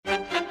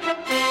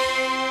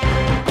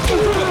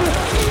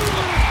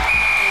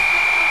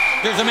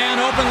Here's a man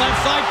open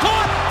left side.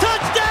 Caught!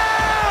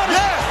 Touchdown!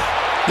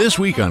 Yeah! This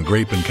week on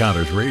Grape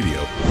Encounters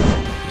Radio.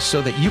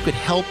 So that you could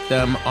help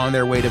them on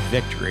their way to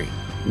victory,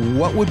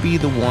 what would be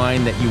the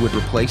wine that you would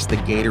replace the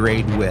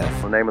Gatorade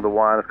with? The name of the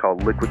wine is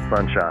called Liquid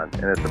Sunshine,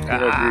 and it's a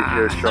Pinot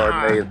Grigio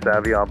Chardonnay and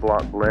Sauvignon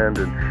Blanc blend.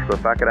 And so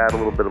if I could add a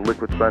little bit of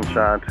Liquid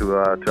Sunshine to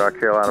our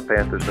Carolina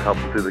Panthers to help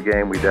them through the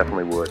game, we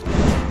definitely would.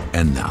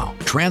 And now,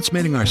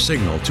 transmitting our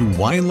signal to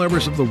wine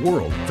lovers of the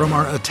world from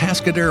our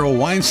Atascadero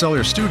Wine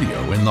Cellar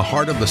studio in the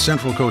heart of the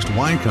Central Coast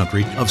wine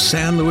country of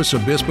San Luis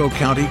Obispo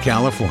County,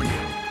 California,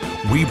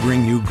 we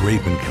bring you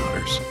Grape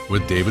Encounters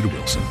with David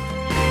Wilson.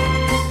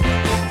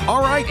 All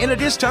right, and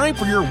it is time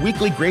for your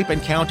weekly Grape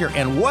Encounter.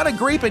 And what a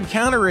Grape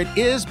Encounter it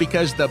is,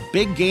 because the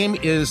big game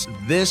is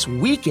this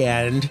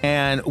weekend.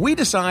 And we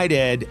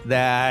decided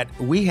that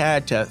we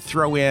had to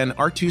throw in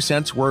our 2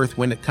 cents worth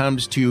when it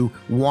comes to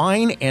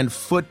wine and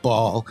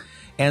football.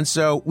 And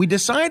so we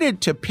decided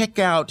to pick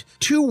out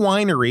 2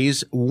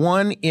 wineries,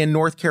 one in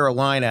North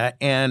Carolina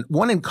and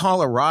one in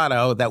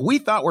Colorado, that we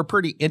thought were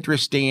pretty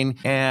interesting.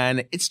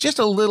 And it's just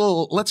a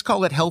little, let's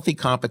call it healthy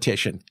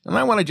competition. And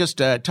I want to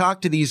just talk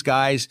to these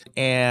guys.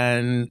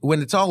 And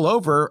when it's all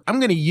over,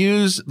 I'm going to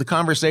use the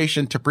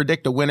conversation to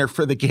predict a winner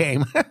for the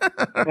game.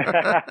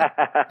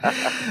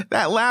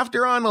 That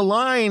laughter on the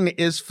line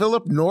is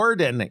Philip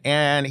Norden,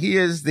 and he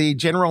is the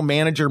general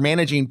manager,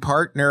 managing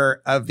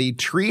partner of the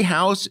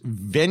Treehouse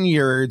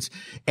Vineyards.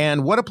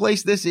 And what a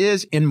place this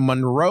is in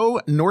Monroe,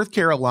 North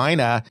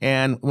Carolina.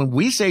 And when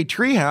we say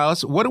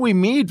treehouse, what do we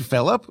mean,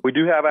 Philip? We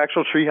do have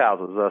actual tree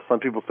houses. Some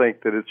people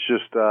think that it's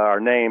just our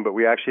name, but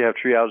we actually have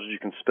tree houses you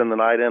can spend the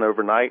night in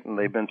overnight, and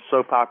they've been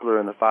so popular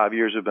in the 5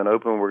 years we've been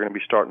open. We're going to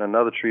be starting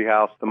another tree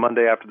house the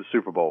Monday after the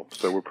Super Bowl,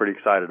 so we're pretty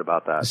excited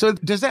about that. So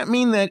does that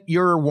mean that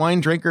your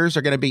wine drinkers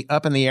are going to be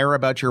up in the air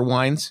about your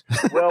wines?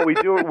 Well, we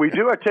do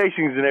our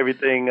tastings and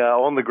everything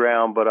on the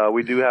ground, but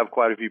we do have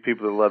quite a few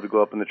people that love to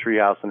go up in the tree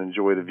house and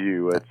enjoy the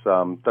view. It's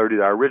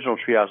our original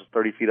treehouse is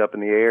 30 feet up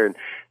in the air, and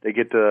they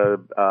get to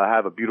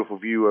have a beautiful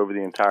view over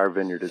the entire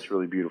vineyard. It's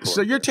really beautiful.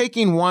 So you're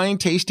taking wine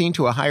tasting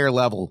to a higher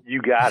level.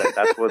 You got it.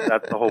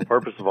 That's the whole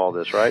purpose of all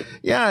this, right?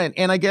 Yeah,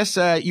 and I guess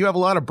you have a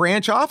lot of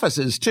branch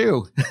offices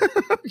too.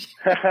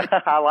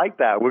 I like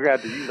that.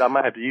 I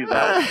might have to use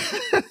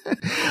that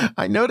one.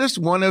 I noticed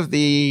one of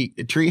the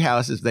tree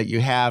houses that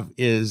you have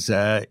is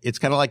it's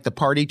kind of like the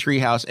party tree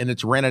house, and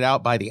it's rented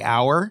out by the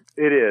hour.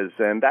 It is,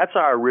 and that's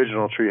our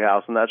original tree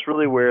house, and that's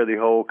really where the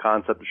whole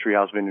concept of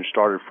Treehouse Vineyard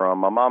started from.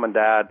 My mom and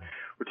dad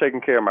were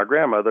taking care of my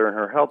grandmother, and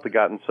her health had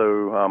gotten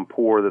so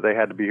poor that they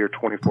had to be here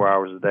 24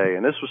 hours a day.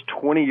 And this was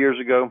 20 years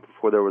ago,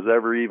 before there was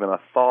ever even a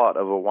thought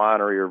of a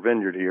winery or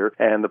vineyard here.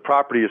 And the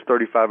property is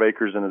 35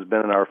 acres and has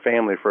been in our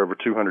family for over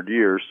 200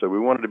 years, so we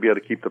wanted to be able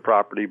to keep the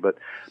property. But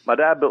my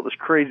dad built this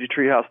crazy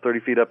treehouse 30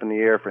 feet up in the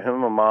air for him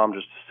and my mom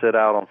just to sit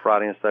out on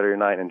Friday and Saturday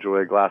night and enjoy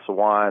a glass of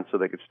wine, so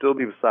they could still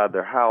be beside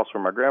their house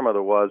where my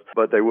grandmother was,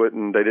 but they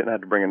didn't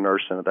have to bring a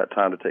nurse in at that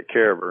time to take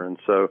care of her. And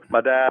so my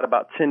dad,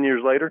 about 10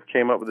 years later,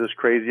 came up with this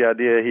crazy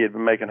idea. He had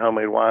been making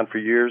homemade wine for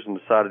years and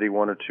decided he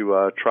wanted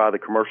to try the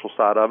commercial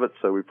side of it.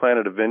 So we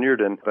planted a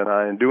vineyard, and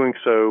in doing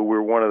so,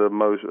 we're one of the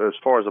most, as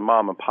far as a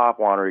mom and pop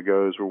winery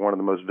goes, we're one of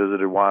the most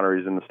visited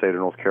wineries in the state of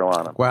North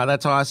Carolina. Wow,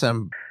 that's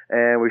awesome.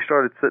 And we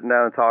started sitting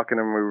down and talking,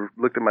 and we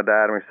looked at my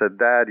dad and we said,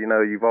 Dad,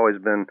 you've always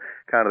been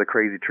kind of the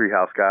crazy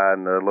treehouse guy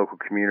in the local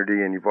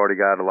community, and you've already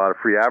got a lot of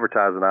free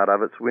advertising out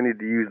of it, so we need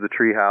to use the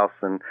treehouse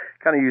and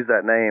kind of use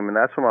that name. And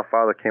that's when my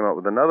father came up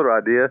with another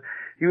idea.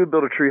 He would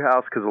build a tree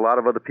house because a lot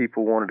of other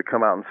people wanted to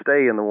come out and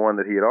stay in the one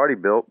that he had already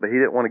built, but he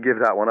didn't want to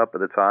give that one up at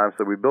the time.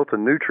 So we built a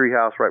new tree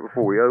house right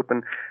before we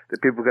opened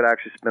that people could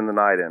actually spend the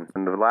night in.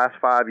 In the last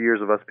 5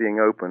 years of us being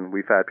open,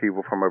 we've had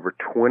people from over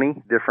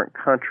 20 different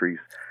countries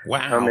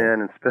come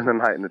in and spend the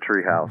night in the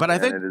tree house. But I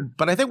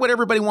think what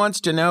everybody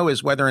wants to know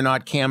is whether or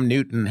not Cam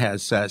Newton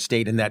has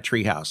stayed in that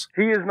tree house.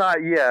 He is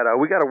not yet.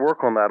 We got to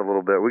work on that a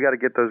little bit. We got to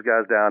get those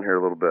guys down here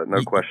a little bit.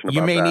 No question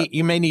about that.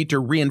 You may need to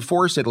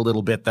reinforce it a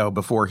little bit, though,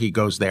 before he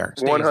goes there.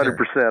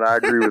 100%. I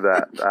agree with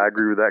that. I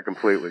agree with that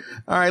completely.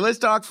 All right, let's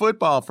talk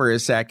football for a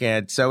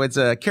second. So it's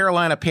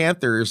Carolina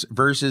Panthers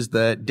versus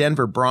the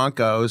Denver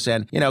Broncos.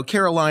 And,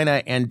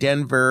 Carolina and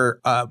Denver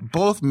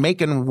both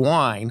making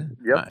wine,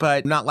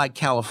 but not like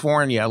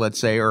California, let's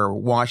say, or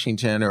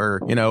Washington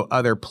or,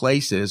 other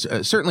places,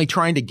 certainly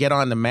trying to get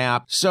on the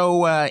map.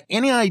 So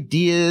any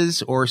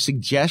ideas or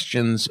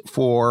suggestions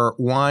for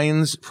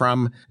wines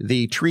from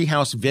the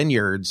Treehouse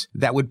Vineyards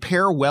that would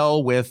pair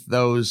well with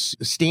those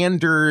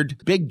standard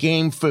big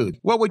game food?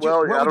 I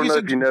don't know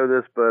if you know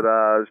this, but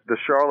the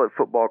Charlotte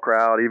football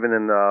crowd, even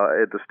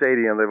at the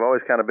stadium, they've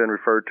always kind of been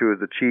referred to as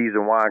the cheese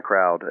and wine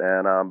crowd.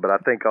 And but I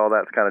think all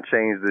that's kind of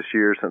changed this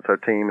year since our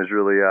team is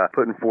really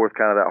putting forth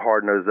kind of that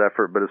hard-nosed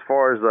effort. But as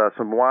far as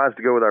some wines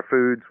to go with our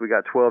foods, we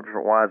got 12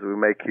 different wines that we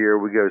make here.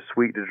 We go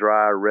sweet to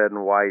dry, red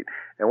and white.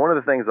 And one of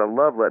the things I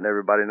love letting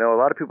everybody know, a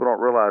lot of people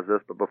don't realize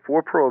this, but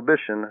before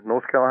Prohibition,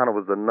 North Carolina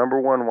was the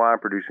 #1 wine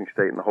producing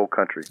state in the whole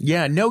country.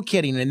 Yeah, no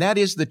kidding. And that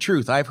is the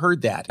truth. I've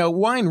heard that.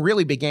 Wine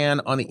really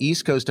began on the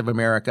East Coast of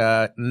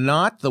America,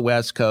 not the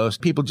West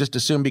Coast. People just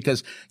assume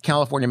because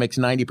California makes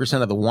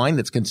 90% of the wine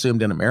that's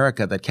consumed in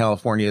America that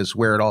California is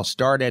where it all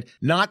started.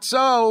 Not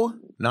so.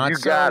 You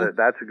got it.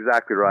 That's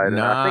exactly right. And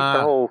I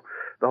think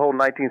the whole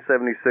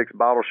 1976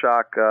 bottle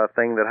shock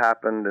thing that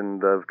happened and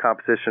the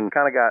competition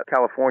kind of got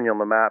California on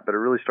the map, but it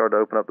really started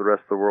to open up the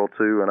rest of the world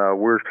too. And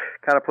we're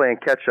kind of playing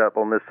catch up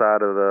on this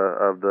side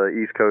of the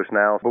East Coast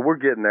now, but we're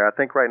getting there. I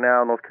think right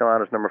now North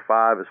Carolina's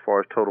 #5 as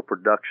far as total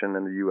production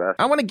in the U.S.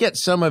 I want to get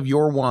some of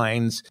your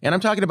wines, and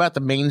I'm talking about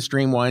the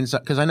mainstream wines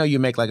because I know you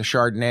make like a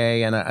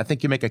Chardonnay, and I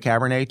think you make a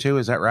Cabernet too.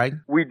 Is that right?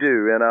 We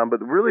do, and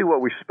but really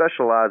what we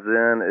specialize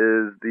in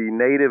is the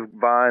native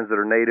vines that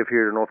are native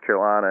here to North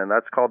Carolina, and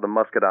that's called the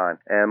Muscadine.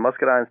 And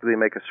Muscadines really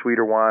make a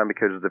sweeter wine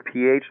because of the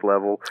pH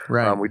level.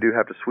 Right. We do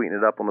have to sweeten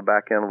it up on the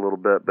back end a little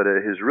bit, but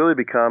it has really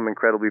become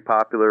incredibly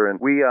popular. And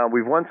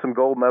we've won some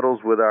gold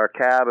medals with our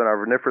cab and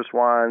our vinifera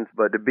wines.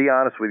 But to be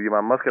honest with you,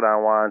 my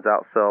Muscadine wines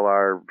outsell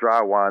our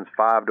dry wines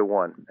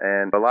 5-1.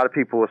 And a lot of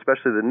people,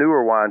 especially the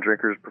newer wine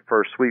drinkers,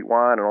 prefer sweet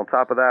wine. And on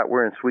top of that,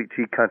 we're in sweet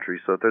tea country.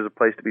 So if there's a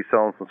place to be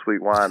selling some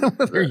sweet wine,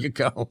 there you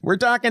go. We're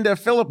talking to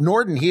Philip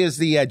Norton. He is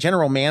the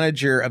general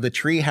manager of the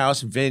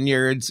Treehouse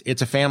Vineyards.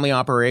 It's a family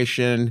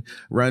operation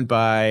run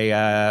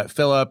by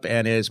Philip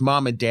and his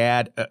mom and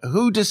dad.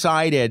 Who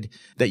decided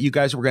that you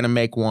guys were going to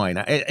make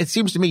wine? It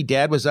seems to me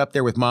Dad was up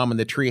there with Mom in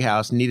the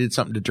treehouse and needed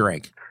something to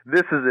drink.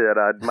 This is it.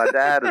 My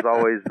dad has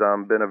always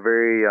been a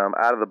very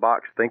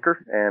out-of-the-box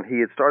thinker, and he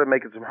had started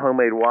making some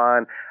homemade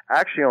wine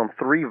actually on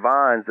 3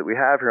 vines that we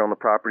have here on the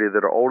property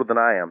that are older than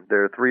I am.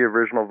 There are 3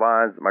 original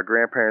vines that my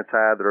grandparents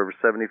had that are over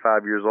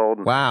 75 years old.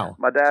 And wow.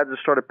 My dad just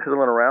started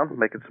piddling around,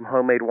 making some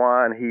homemade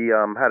wine. He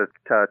had a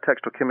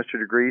textile chemistry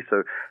degree,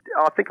 so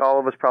I think all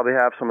of us probably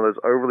have some of those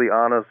overly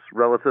honest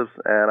relatives.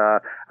 And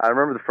I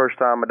remember the first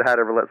time my dad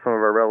ever let some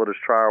of our relatives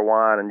try our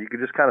wine, and you could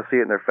just kind of see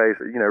it in their face,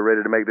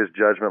 ready to make this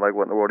judgment, like,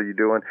 what in the world are you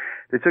doing?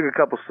 They took a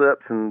couple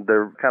sips, and they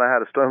kind of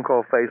had a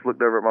stone-cold face,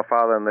 looked over at my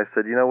father, and they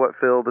said, "You know what,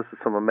 Phil, this is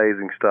some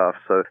amazing stuff."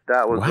 So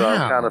that was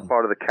kind of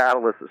part of the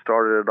catalyst that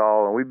started it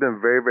all, and we've been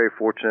very, very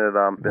fortunate.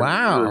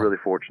 Really, really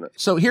fortunate.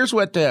 So here's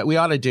what we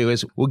ought to do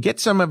is we'll get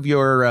some of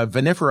your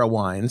vinifera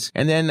wines,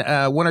 and then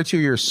 1 or 2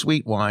 of your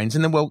sweet wines,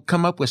 and then we'll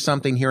come up with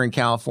something here in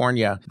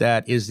California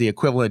that is the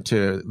equivalent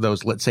to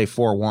those, let's say,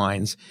 4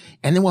 wines,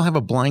 and then we'll have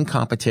a blind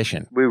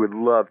competition. We would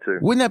love to.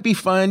 Wouldn't that be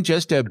fun,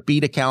 just to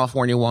beat a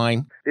California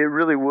wine? It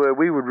really would.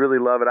 We would really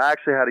love it. I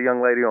actually had a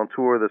young lady on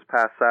tour this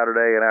past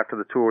Saturday, and after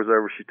the tour was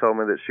over, she told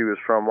me that she was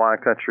from wine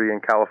country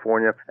in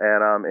California,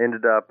 and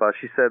ended up,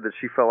 she said that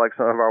she felt like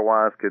some of our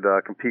wines could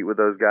compete with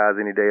those guys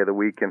any day of the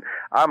week. And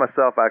I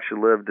myself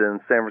actually lived in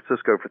San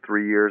Francisco for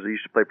 3 years. I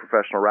used to play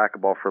professional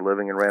racquetball for a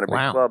living and ran a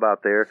big club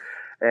out there.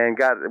 And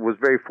was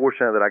very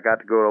fortunate that I got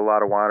to go to a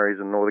lot of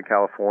wineries in Northern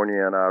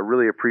California, and I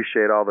really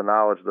appreciate all the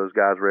knowledge those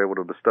guys were able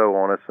to bestow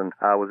on us, and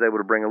I was able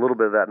to bring a little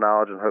bit of that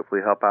knowledge and hopefully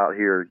help out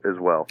here as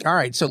well. All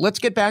right, so let's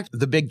get back to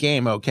the big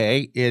game,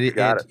 okay? It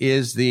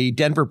is the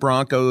Denver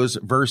Broncos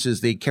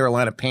versus the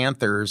Carolina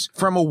Panthers.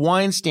 From a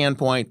wine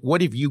standpoint,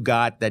 what have you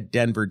got that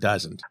Denver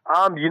doesn't?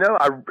 I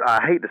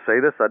hate to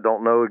say this. I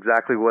don't know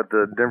exactly what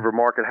the Denver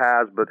market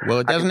has, but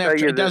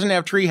it doesn't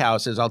have tree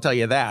houses, I'll tell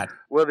you that.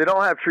 Well, they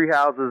don't have tree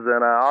houses,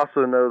 and I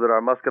also know that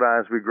our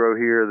muscadines we grow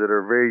here that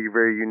are very,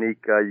 very unique.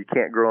 You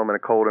can't grow them in a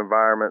cold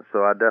environment,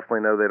 so I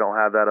definitely know they don't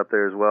have that up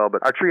there as well.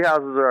 But our tree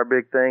houses are our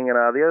big thing, and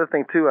the other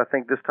thing, too, I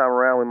think this time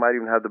around we might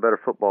even have the better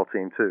football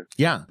team, too.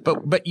 Yeah,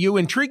 but you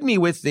intrigue me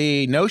with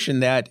the notion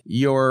that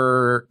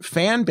your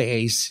fan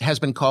base has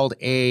been called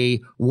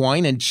a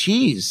wine and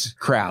cheese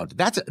crowd.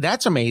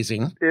 That's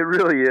amazing. It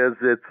really is.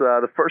 It's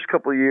the first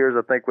couple of years,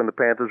 I think, when the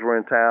Panthers were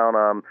in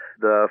town,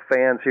 the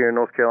fans here in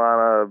North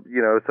Carolina,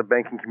 it's a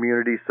banking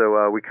community,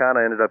 so we kind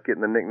of ended up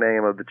getting the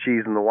nickname of the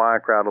cheese and the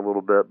wine crowd a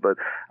little bit. But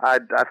I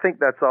think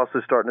that's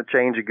also starting to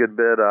change a good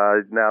bit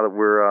now that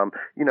we're,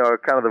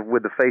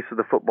 with the face of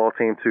the football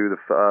team too.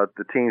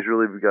 The team's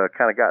really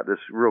kind of got this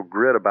real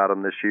grit about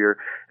them this year,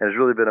 and it's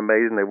really been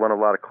amazing. They won a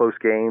lot of close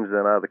games,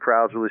 and the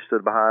crowd's really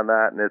stood behind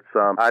that. And it's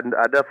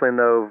I definitely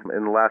know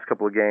in the last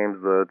couple of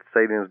games the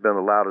stadium's been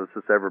the loudest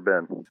it's ever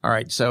been. All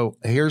right, so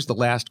here's the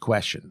last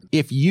question: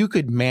 if you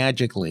could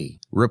magically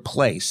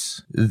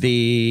replace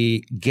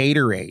the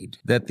Gatorade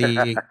that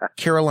the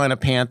Carolina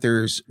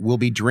Panthers will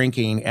be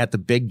drinking at the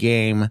big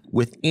game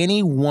with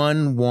any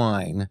one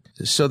wine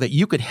so that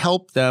you could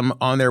help them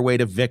on their way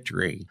to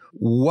victory,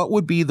 what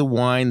would be the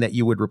wine that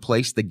you would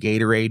replace the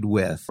Gatorade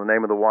with? The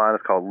name of the wine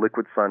is called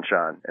Liquid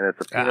Sunshine, and it's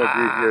a Pinot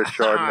Grigio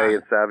Chardonnay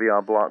and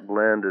Sauvignon Blanc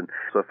blend. And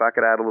so if I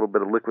could add a little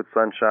bit of Liquid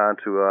Sunshine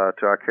to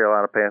our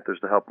Carolina Panthers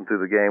to help them through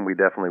the game, we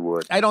definitely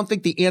would. I don't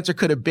think the answer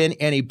could have been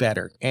any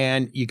better.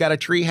 And you got a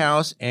tree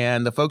house,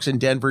 and the folks in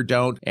Denver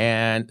don't.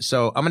 And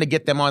so I'm going to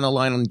get them on the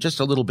line in just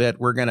a little bit.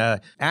 We're going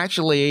to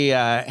actually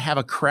have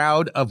a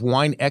crowd of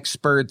wine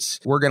experts.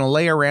 We're going to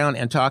lay around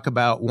and talk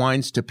about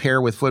wines to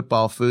pair with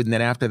football food. And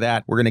then after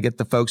that, we're going to get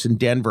the folks in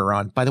Denver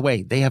on. By the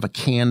way, they have a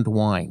canned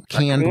wine.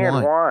 Canned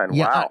wine.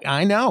 Yeah,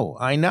 wow.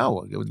 I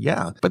know.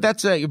 Yeah. But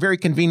that's very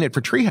convenient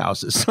for tree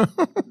houses.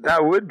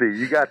 That would be.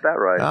 You got that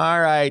right.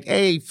 All right.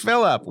 Hey,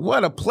 Philip,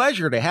 what a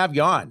pleasure to have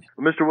you on.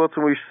 Mr.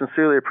 Wilson, we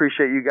sincerely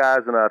appreciate you guys,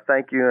 and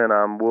thank you,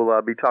 and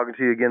we'll be talking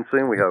to you again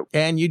soon, we hope.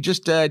 And you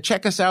just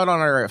check us out on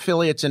our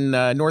affiliates in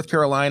North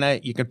Carolina.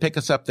 You can pick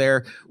us up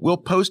there. We'll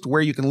post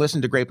where you can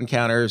listen to Grape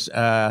Encounters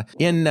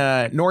in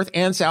North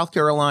and South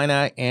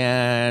Carolina,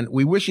 and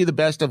we wish you the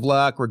best of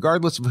luck,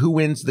 regardless of who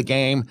wins the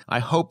game. I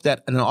hope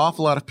that an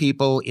awful lot of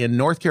people in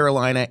North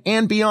Carolina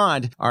and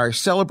beyond are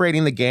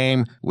celebrating the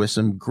game with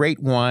some great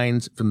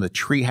wines from the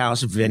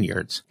Treehouse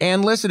Vineyards.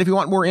 And listen, if you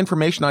want more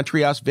information on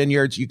Treehouse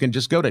Vineyards, you can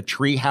just go to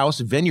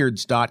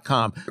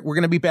treehousevineyards.com. We're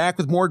going to be back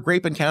with more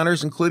Grape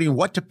Encounters, including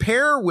what to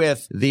pair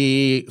with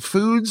the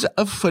foods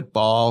of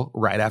football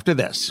right after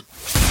this.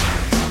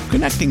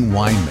 Connecting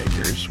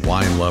winemakers,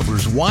 wine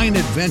lovers, wine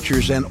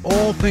adventures, and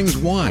all things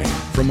wine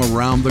from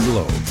around the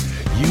globe.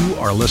 You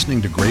are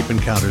listening to Grape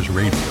Encounters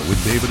Radio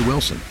with David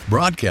Wilson,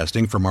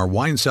 broadcasting from our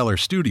wine cellar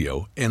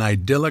studio in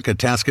idyllic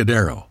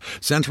Atascadero,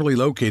 centrally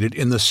located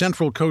in the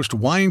Central Coast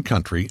wine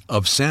country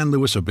of San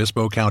Luis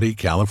Obispo County,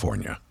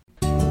 California.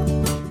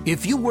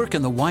 If you work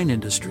in the wine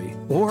industry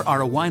or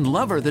are a wine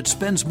lover that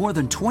spends more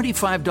than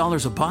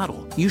 $25 a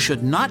bottle, you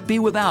should not be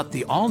without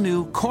the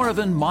all-new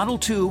Coravin Model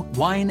 2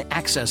 Wine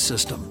Access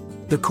System.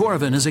 The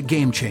Coravin is a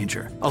game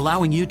changer,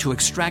 allowing you to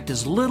extract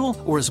as little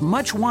or as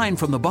much wine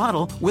from the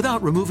bottle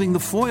without removing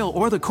the foil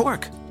or the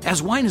cork.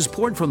 As wine is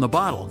poured from the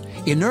bottle,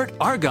 inert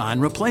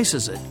argon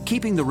replaces it,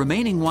 keeping the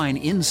remaining wine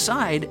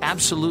inside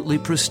absolutely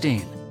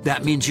pristine.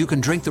 That means you can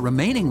drink the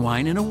remaining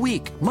wine in a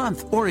week,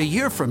 month, or a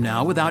year from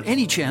now without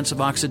any chance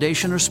of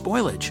oxidation or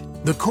spoilage.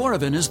 The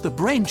Coravin is the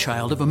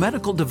brainchild of a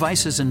medical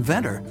devices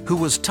inventor who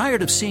was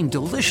tired of seeing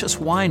delicious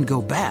wine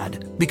go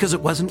bad because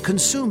it wasn't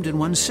consumed in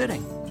one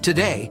sitting.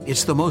 Today,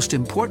 it's the most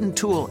important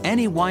tool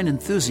any wine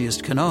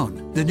enthusiast can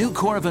own. The new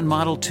Coravin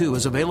Model 2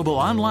 is available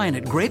online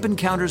at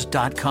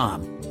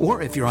grapeencounters.com.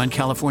 Or if you're on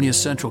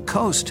California's Central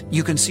Coast,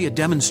 you can see a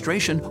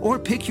demonstration or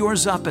pick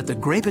yours up at the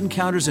Grape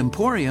Encounters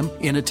Emporium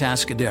in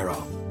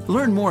Atascadero.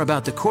 Learn more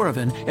about the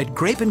Coravin at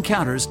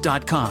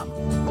grapeencounters.com.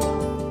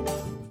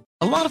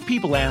 A lot of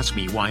people ask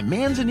me why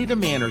Manzanita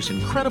Manor's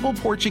incredible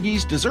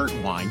Portuguese dessert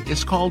wine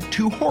is called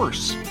Two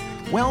Horse.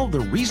 Well, the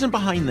reason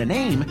behind the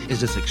name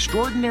is as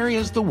extraordinary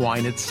as the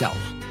wine itself.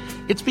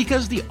 It's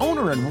because the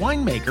owner and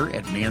winemaker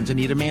at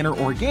Manzanita Manor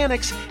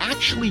Organics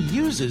actually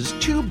uses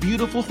two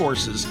beautiful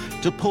horses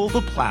to pull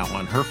the plow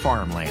on her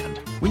farmland.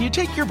 When you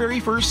take your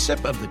very first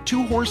sip of the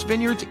Two Horse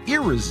Vineyard's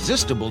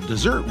irresistible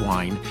dessert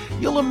wine,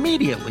 you'll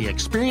immediately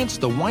experience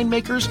the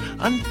winemaker's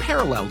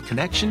unparalleled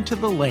connection to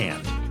the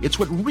land. It's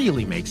what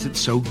really makes it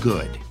so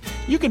good.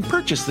 You can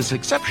purchase this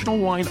exceptional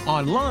wine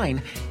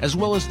online, as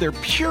well as their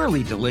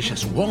purely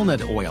delicious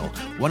walnut oil,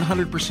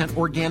 100%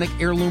 organic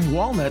heirloom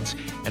walnuts,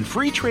 and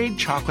free trade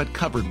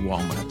chocolate-covered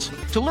walnuts.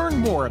 To learn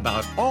more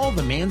about all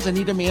the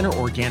Manzanita Manor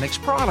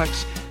Organics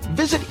products,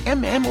 visit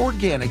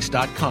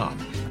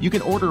mmorganics.com. You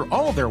can order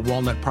all their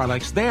walnut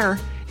products there,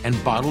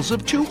 and bottles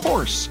of Two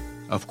Horse,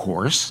 of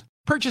course.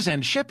 Purchase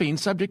and shipping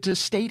subject to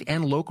state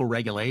and local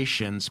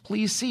regulations.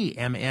 Please see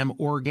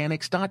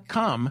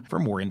mmorganics.com for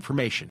more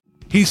information.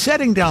 He's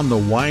setting down the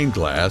wine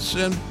glass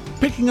and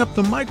picking up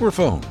the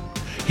microphone.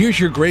 Here's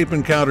your Grape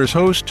Encounters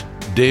host,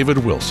 David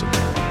Wilson.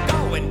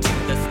 Going to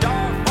the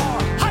store for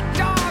hot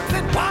dogs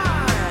and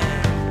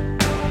wine.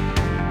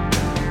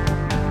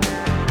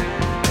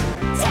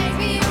 Take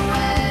me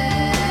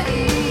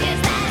away.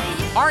 Is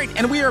that you? All right,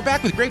 and we are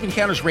back with Grape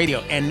Encounters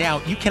Radio, and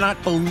now you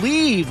cannot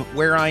believe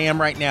where I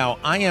am right now.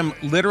 I am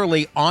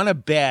literally on a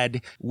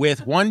bed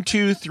with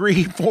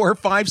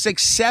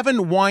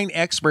 7 wine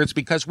experts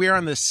because we are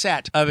on the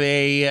set of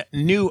a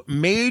new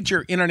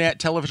major internet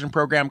television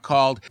program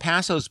called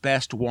Paso's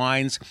Best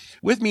Wines.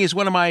 With me is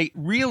one of my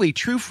really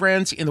true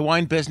friends in the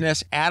wine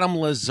business, Adam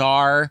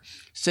Lazar,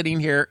 sitting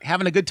here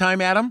having a good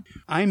time, Adam?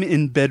 I'm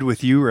in bed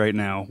with you right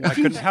now.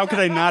 How could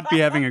I not be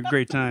having a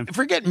great time?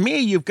 Forget me,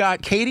 you've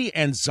got Katie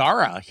and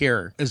Zara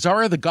here.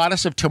 Zara, the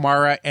goddess of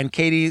Tamara, and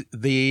Katie,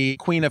 the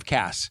queen of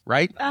Cass,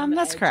 right?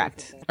 That's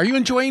correct. Are you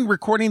enjoying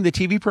recording the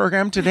TV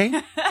program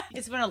today?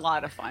 It's been a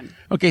lot of fun.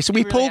 Okay, so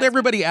we It really pulled has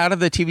everybody out of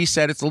the TV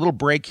set. It's a little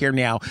break here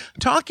now.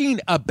 Talking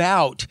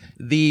about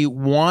the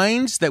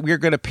wines that we're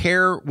going to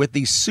pair with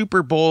the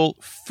Super Bowl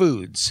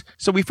foods.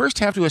 So we first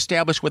have to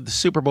establish what the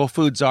Super Bowl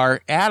foods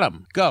are.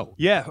 Adam, go.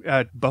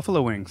 Yeah,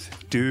 buffalo wings.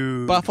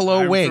 Dude.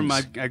 Buffalo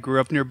wings. I grew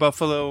up near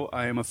Buffalo.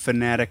 I am a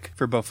fanatic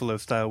for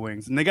buffalo-style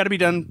wings. And they got to be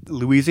done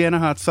Louisiana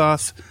hot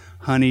sauce,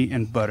 honey,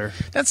 and butter.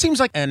 That seems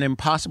like an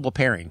impossible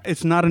pairing.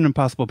 It's not an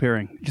impossible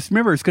pairing. Just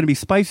remember, it's going to be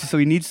spicy, so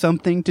you need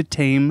something to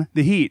tame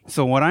the heat.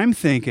 So what I'm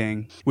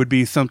thinking would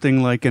be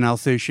something like an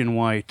Alsatian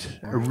white,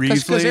 a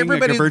Riesling, a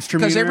Gewürztraminer.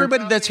 Because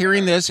everybody that's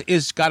hearing this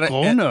is got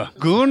a...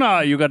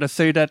 Guna, you got to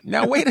say that.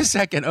 Now, wait a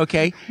second,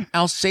 okay?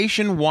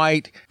 Alsatian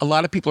white, a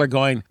lot of people are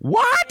going,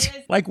 what?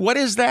 Like, what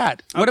is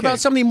that? What about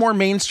something more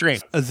mainstream?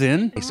 A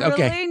Zin?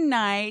 Okay. Really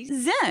nice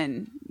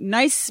Zen.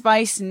 Nice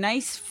spice,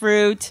 nice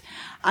fruit.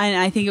 And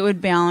I think it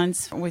would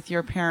balance with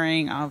your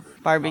pairing of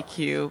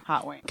barbecue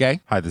hot wing.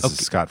 Okay. Hi, this is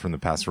Scott from the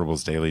Paso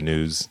Robles Daily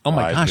News. Oh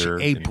my live gosh, here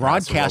a in Paso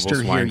broadcaster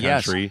Robles here, wine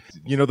yes. country.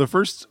 You know, the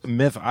first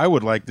myth I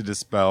would like to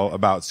dispel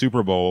about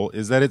Super Bowl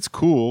is that it's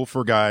cool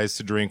for guys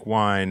to drink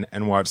wine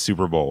and watch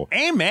Super Bowl.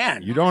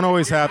 Amen. You don't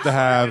always have to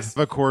have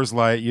a Coors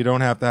Light. You don't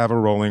have to have a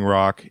Rolling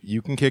Rock.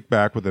 You can kick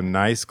back with a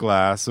nice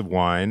glass of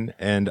wine.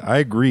 And I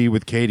agree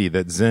with Katie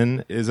that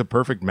Zin is a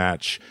perfect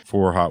match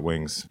for hot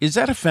wings. Is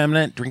that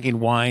effeminate, drinking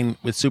wine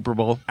with Super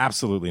Bowl?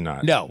 Absolutely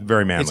not. No,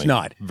 Very manly. it's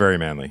not. Very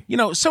manly. You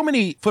know, so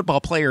many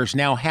football players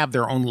now have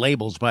their own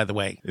labels, by the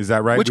way. Is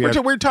that right? Which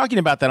we're talking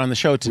about that on the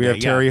show today. We have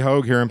Terry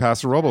Hogue here in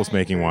Paso Robles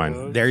making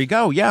wine. There you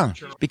go, yeah.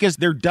 Because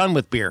they're done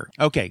with beer.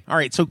 Okay, all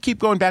right, so keep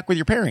going back with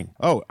your pairing.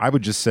 Oh, I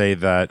would just say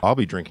that I'll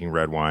be drinking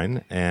red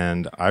wine,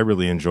 and I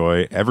really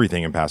enjoy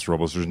everything in Paso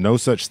Robles. There's no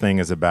such thing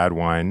as a bad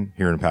wine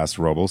here in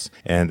Paso Robles,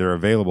 and they're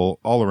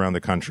available all around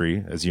the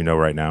country, as you know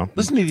right now.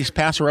 Listen to these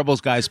Paso Rebels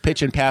guys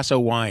pitching Paso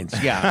wines.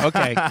 Yeah,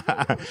 okay.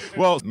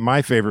 Well,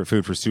 my favorite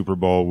food for Super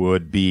Bowl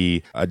would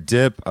be a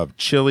dip of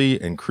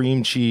chili and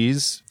cream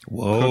cheese.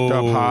 Cooked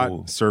up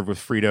hot, served with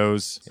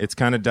Fritos. It's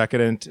kind of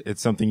decadent.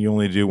 It's something you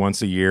only do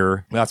once a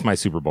year. That's my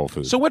Super Bowl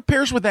food. So what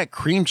pairs with that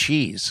cream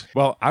cheese?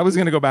 Well, I was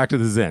going to go back to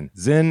the Zin.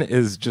 Zin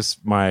is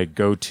just my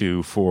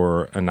go-to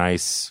for a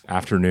nice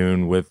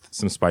afternoon with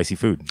some spicy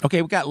food.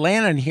 Okay, we've got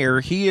Lannon here.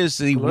 He is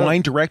the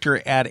wine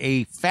director at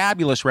a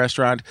fabulous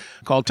restaurant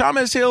called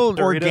Thomas Hill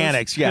Doritos?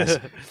 Organics. Yes.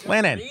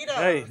 Lannon.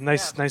 Hey,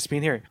 nice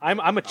being here.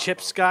 I'm a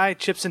chips guy,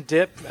 chips and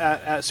dip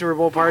at Super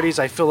Bowl parties.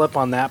 I fill up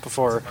on that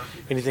before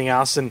anything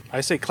else, and I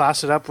say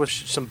class it up with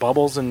some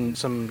bubbles and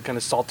some kind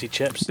of salty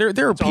chips. There are It's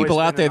always people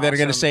out been there that are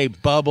going to awesome- say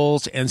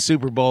Bubbles and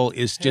Super Bowl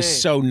is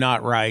just so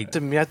not right.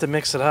 You have to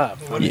mix it up.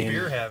 I mean,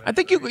 I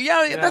think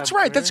that's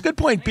right. That's a good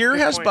point. Beer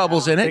has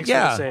bubbles in it. Thanks for the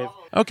Yeah. save.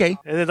 Okay.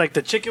 And then like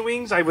the chicken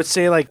wings, I would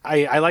say like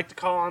I like to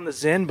call on the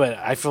Zin, but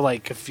I feel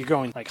like if you're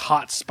going like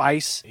hot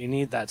spice, you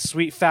need that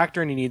sweet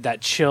factor and you need that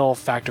chill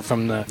factor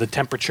from the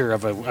temperature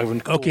of a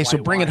cool Okay, so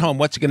white bring it wine. home.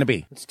 What's it going to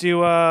be? Let's do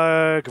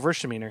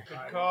Gewürztraminer.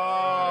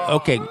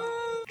 Okay.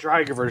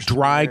 Dry Gewürztraminer.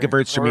 Dry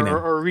Gewürztraminer.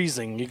 Or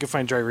Riesling. You can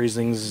find dry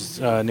Rieslings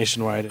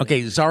nationwide.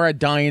 Okay, Zara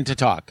dying to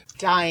talk.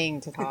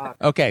 Dying to talk.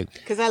 Okay.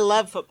 Because I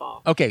love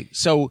football. Okay,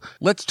 so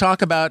let's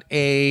talk about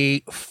a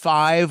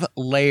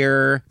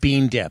 5-layer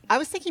bean dip. I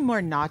was thinking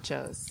more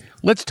nachos.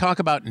 Let's talk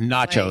about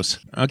nachos.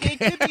 Okay.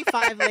 It could be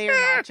 5-layer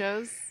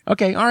nachos.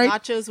 Okay, all right.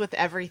 Nachos with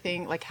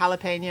everything, like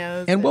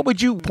jalapenos. And what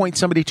would you point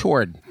somebody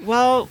toward?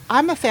 Well,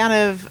 I'm a fan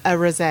of a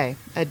rosé,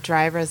 a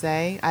dry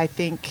rosé. I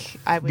think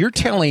I would. You're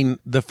telling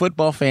the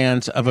football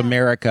fans of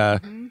America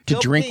to Go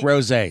drink pink.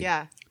 rosé.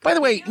 Yeah. By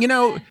the way, you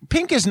know,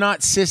 pink is not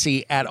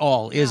sissy at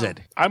all, is it?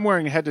 I'm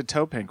wearing head to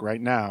toe pink right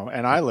now,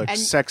 and I look And-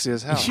 sexy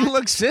as hell. You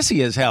look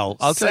sissy as hell.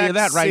 I'll tell you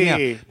that right now.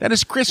 Sexy. That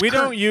is Chris We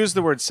Kirk. don't use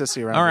the word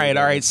sissy around All right, here.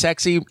 all right.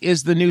 Sexy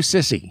is the new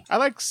sissy. I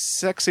like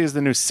sexy as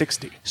the new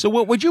 60. So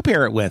what would you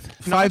pair it with?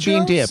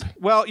 5-bean Nachos? dip.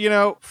 Well, you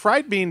know,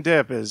 fried bean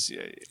dip is.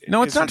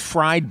 No, it's is- not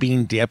fried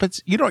bean dip.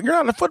 It's you're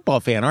not a football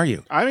fan, are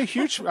you? I'm a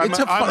huge. It's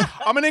a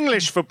I'm an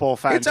English football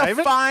fan. It's a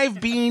David.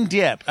 5-bean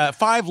dip, a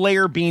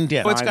 5-layer bean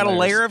dip. It's got a 5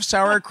 layer layers. of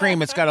sour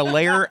cream. It's got a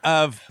layer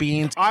of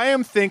beans. I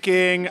am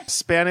thinking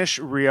Spanish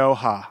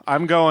Rioja.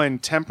 I'm going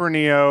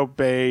Tempranillo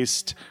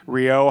based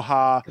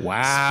Rioja.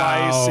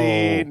 Wow.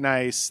 Spicy,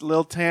 nice,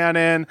 little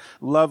tannin,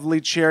 lovely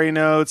cherry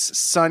notes,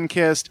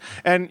 sun-kissed.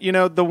 And, you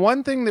know, the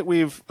one thing that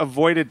we've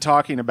avoided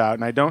talking about,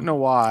 and I don't know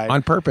why.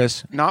 On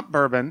purpose. Not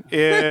bourbon,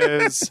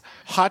 is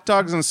hot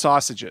dogs and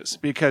sausages.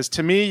 Because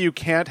to me, you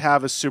can't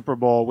have a Super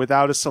Bowl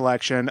without a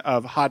selection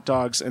of hot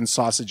dogs and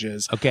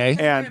sausages. Okay.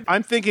 And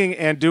I'm thinking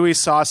andouille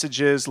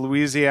sausages,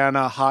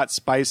 Louisiana, hot,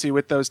 spicy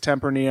with those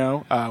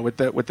Tempranillo, with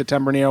the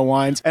Tempranillo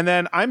wines. And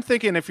then I'm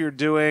thinking if you're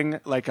doing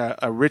like a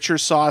richer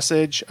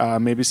sausage,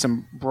 maybe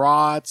some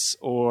brats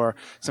or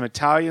some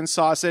Italian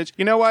sausage,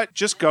 you know what?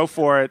 Just go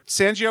for it.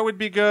 Sangio would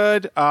be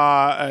good.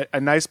 A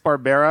nice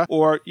Barbera,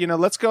 or, you know,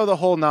 let's go the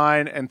whole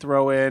 9 and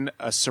throw in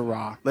a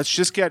Syrah. Let's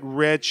just get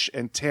rich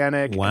and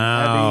tannic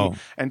Wow. and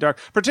heavy and dark,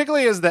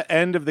 particularly as the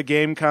end of the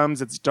game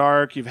comes. It's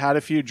dark. You've had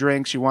a few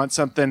drinks. You want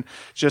something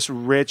just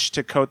rich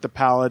to coat the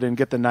palate and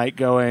get the night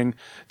going.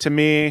 To me,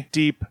 me,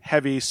 deep,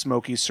 heavy,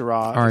 smoky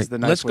Syrah. All right, is the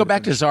nice let's way go to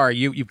back to finish. Zara.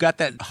 You've got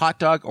that hot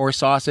dog or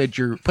sausage.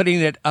 You're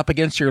putting it up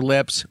against your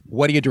lips.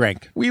 What do you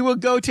drink? We will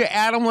go to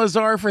Adam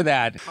Lazar for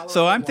that.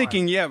 So I'm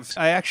thinking,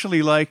 I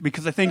actually like,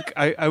 because I think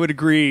I would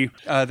agree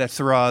that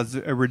Syrah is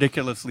a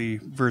ridiculously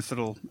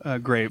versatile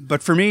grape.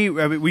 But for me,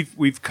 I mean,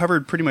 we've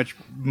covered pretty much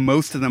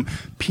most of them.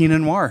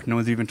 Pinot Noir. No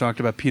one's even talked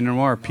about Pinot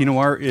Noir. Pinot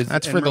Noir is...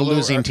 That's for the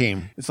losing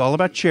team. It's all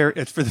about cherry.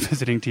 It's for the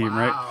visiting team,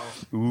 right?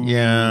 Ooh.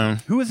 Yeah.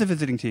 Who is the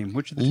visiting team?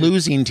 Which of the two?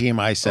 Losing team,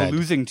 I said. Oh,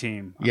 losing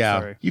team. I'm Yeah.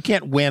 sorry. You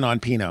can't win on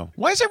Pinot.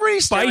 Why is everybody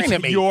staring Bite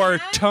at me? your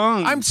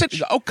tongue. I'm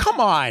such... Oh, come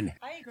on.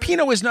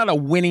 Pinot is not a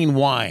winning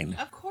wine.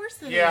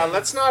 Yeah,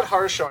 let's not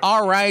harsh on.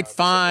 All right,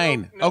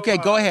 fine. Okay,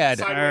 go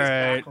ahead. All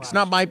right. It's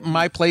not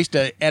my place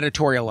to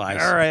editorialize.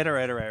 All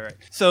right.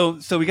 So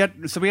we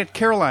got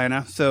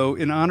Carolina. So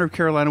in honor of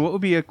Carolina, what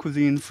would be a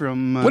cuisine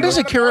from What is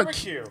a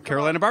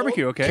Carolina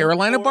barbecue? Okay.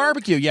 Carolina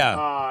barbecue,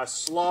 yeah.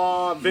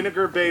 Slaw,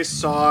 vinegar-based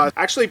sauce.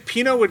 Actually,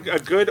 Pinot would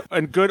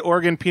a good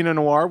Oregon Pinot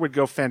Noir would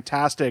go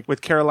fantastic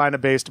with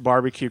Carolina-based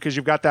barbecue because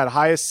you've got that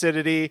high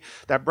acidity,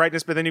 that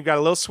brightness, but then you've got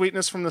a little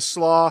sweetness from the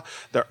slaw,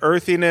 the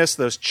earthiness,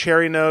 those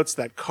cherry notes,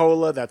 that cola,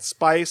 that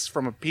spice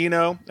from a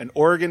Pinot, an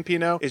Oregon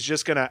Pinot is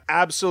just going to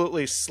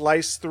absolutely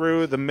slice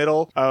through the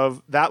middle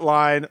of that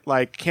line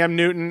like Cam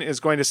Newton is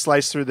going to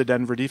slice through the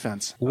Denver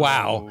defense.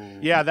 Wow.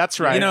 Yeah, that's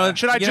right.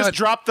 Should I just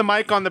drop the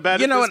mic on the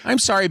bed? You know what? I'm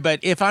sorry, but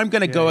if I'm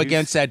going to go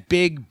against that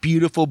big,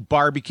 beautiful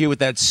barbecue with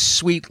that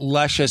sweet,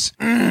 luscious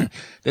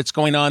that's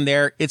going on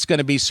there, it's going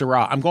to be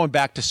Syrah. I'm going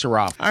back to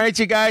Syrah. All right,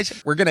 you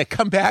guys, we're going to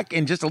come back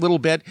in just a little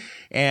bit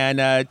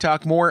and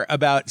talk more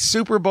about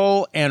Super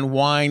Bowl and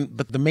wine.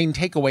 But the main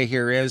takeaway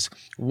here is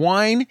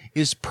wine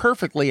is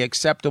perfectly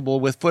acceptable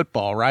with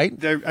football, right?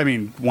 I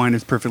mean, wine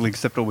is perfectly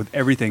acceptable with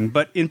everything,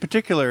 but in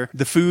particular,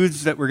 the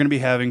foods that we're going to be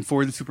having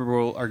for the Super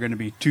Bowl are going to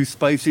be too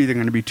spicy, they're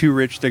going to be too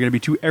rich, they're going to be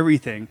too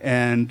everything,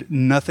 and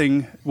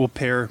nothing will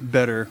pair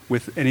better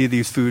with any of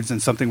these foods than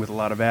something with a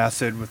lot of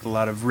acid, with a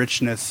lot of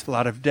richness, a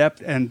lot of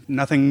depth, and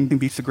nothing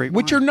beats a great wine.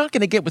 Which you're not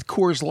going to get with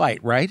Coors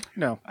Light, right?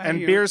 No.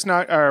 And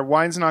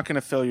wine's not going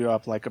to fill you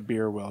up like a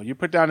beer will. You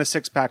put down a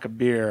 6-pack of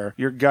beer,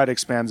 your gut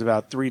expands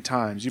about 3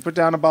 times. You put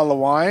down a bottle of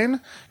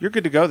wine, you're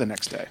good to go the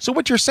next day. So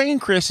what you're saying,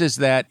 Chris, is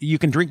that you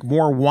can drink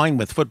more wine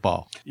with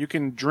football. You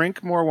can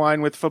drink more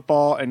wine with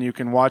football, and you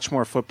can watch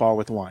more football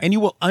with wine. And you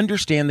will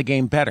understand the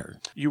game better.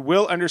 You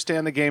will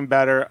understand the game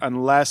better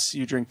unless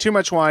you drink too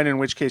much wine, in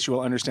which case you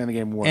will understand the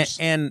game worse.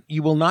 And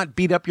you will not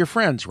beat up your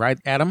friends, right,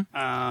 Adam?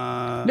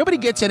 Nobody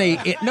gets in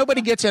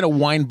a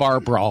wine bar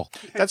brawl.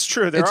 That's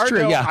true. There are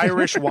no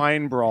Irish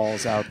wine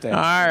brawls out there.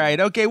 All right.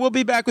 Okay. We'll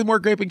be back with more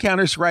Grape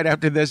Encounters right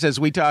after this as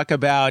we talk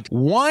about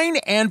wine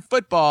and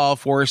football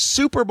for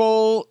Super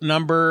Bowl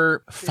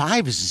number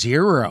 50.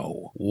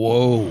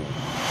 Whoa.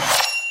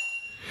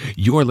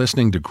 You're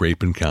listening to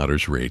Grape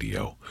Encounters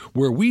Radio,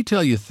 where we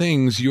tell you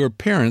things your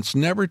parents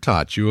never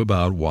taught you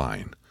about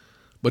wine.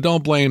 But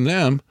don't blame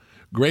them.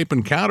 Grape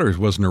Encounters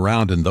wasn't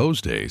around in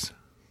those days.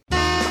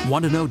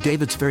 Want to know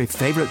David's very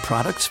favorite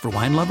products for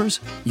wine lovers?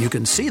 You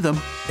can see them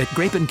at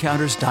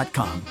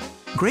grapeencounters.com.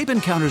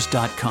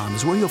 GrapeEncounters.com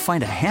is where you'll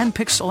find a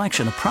hand-picked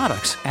selection of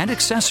products and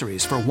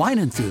accessories for wine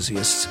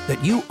enthusiasts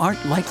that you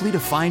aren't likely to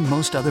find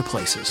most other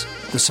places.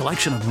 The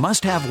selection of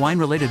must-have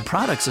wine-related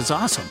products is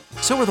awesome.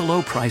 So are the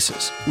low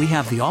prices. We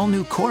have the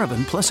all-new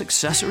Coravin plus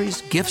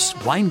accessories, gifts,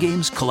 wine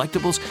games,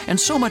 collectibles, and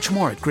so much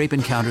more at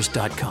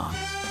GrapeEncounters.com.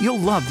 You'll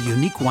love the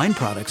unique wine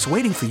products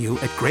waiting for you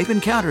at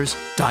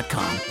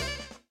GrapeEncounters.com.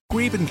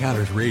 Grape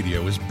Encounters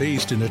Radio is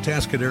based in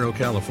Atascadero,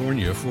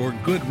 California for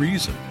good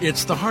reason.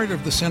 It's the heart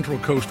of the Central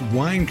Coast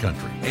wine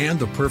country and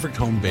the perfect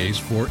home base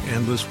for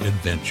endless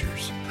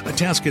adventures.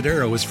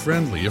 Atascadero is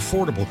friendly,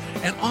 affordable,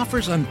 and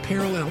offers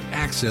unparalleled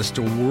access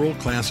to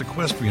world-class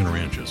equestrian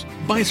ranches,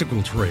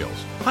 bicycle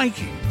trails,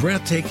 hiking,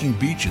 breathtaking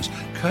beaches,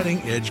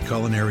 cutting-edge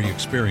culinary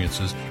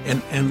experiences,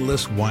 and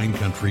endless wine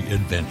country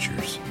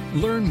adventures.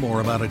 Learn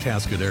more about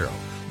Atascadero,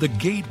 the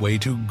gateway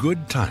to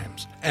good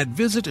times, at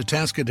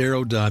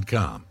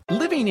visitatascadero.com.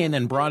 Living in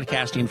and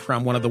broadcasting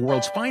from one of the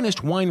world's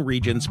finest wine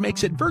regions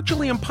makes it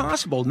virtually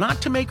impossible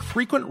not to make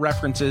frequent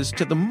references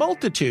to the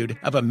multitude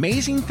of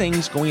amazing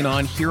things going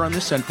on here on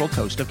the Central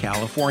Coast of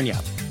California.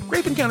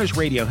 Grape Encounters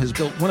Radio has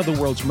built one of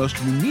the world's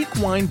most unique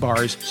wine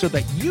bars so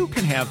that you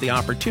can have the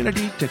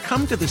opportunity to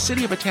come to the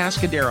city of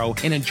Atascadero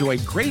and enjoy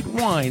great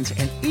wines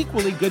and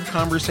equally good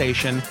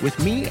conversation with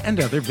me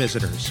and other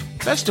visitors.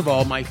 Best of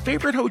all, my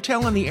favorite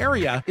hotel in the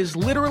area is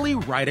literally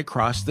right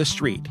across the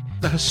street.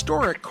 The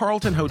historic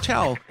Carlton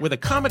Hotel with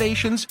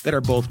accommodations that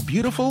are both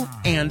beautiful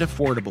and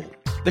affordable.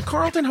 The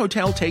Carlton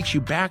Hotel takes you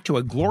back to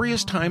a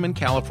glorious time in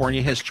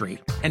California history.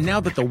 And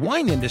now that the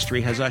wine industry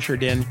has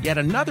ushered in yet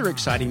another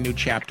exciting new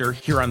chapter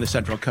here on the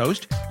Central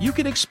Coast, you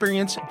can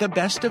experience the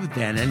best of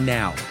then and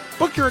now.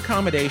 Book your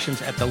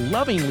accommodations at the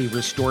lovingly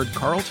restored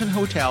Carlton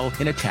Hotel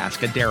in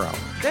Atascadero.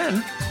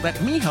 Then,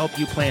 let me help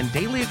you plan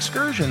daily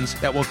excursions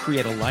that will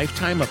create a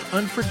lifetime of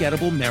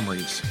unforgettable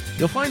memories.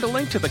 You'll find a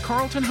link to the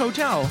Carlton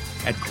Hotel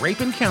at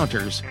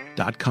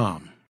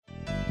grapeencounters.com.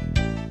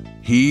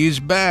 He's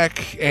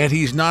back, and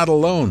he's not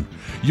alone.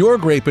 Your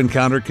Grape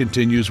Encounter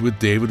continues with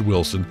David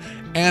Wilson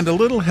and a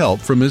little help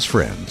from his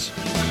friends.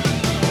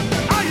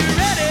 Are you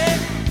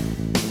ready?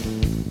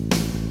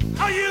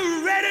 Are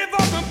you ready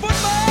for some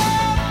football?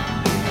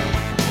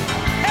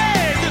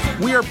 Hey, this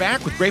is We are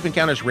back with Grape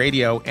Encounters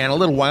Radio, and a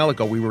little while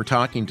ago we were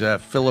talking to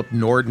Philip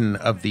Norden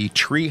of the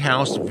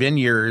Treehouse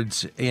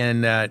Vineyards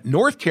in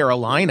North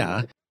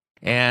Carolina.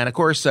 And, of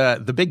course,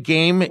 the big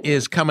game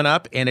is coming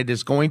up, and it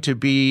is going to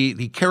be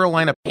the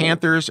Carolina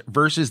Panthers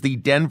versus the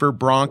Denver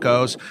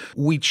Broncos.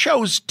 We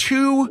chose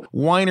two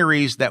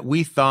wineries that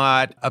we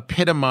thought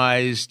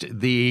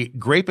epitomized the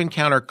Grape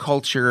Encounter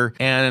culture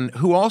and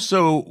who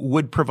also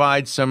would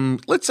provide some,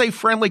 let's say,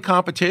 friendly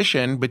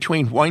competition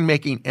between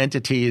winemaking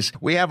entities.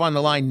 We have on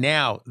the line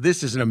now,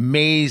 this is an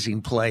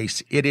amazing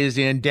place. It is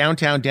in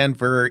downtown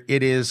Denver.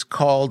 It is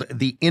called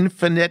the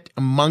Infinite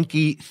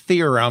Monkey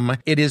Theorem.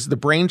 It is the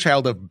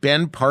brainchild of Ben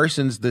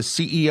Parsons, the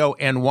CEO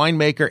and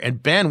winemaker.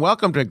 And Ben,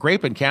 welcome to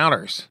Grape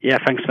Encounters. Yeah,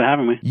 thanks for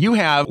having me. You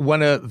have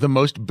one of the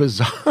most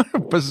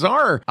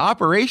bizarre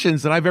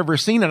operations that I've ever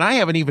seen, and I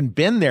haven't even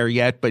been there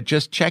yet, but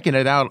just checking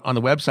it out on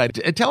the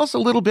website. Tell us a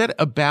little bit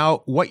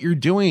about what you're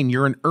doing.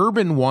 You're an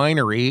urban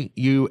winery.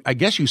 I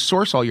guess you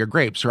source all your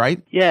grapes,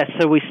 right? Yeah,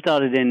 so we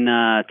started in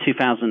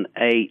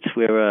 2008.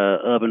 We're an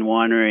urban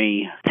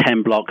winery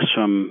 10 blocks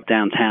from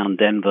downtown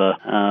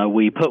Denver.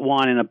 We put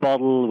wine in a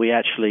bottle. We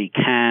actually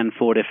can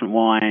 4 different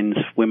wines.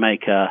 We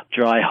make a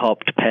dry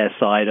hopped pear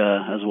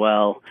cider as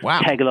well. Wow.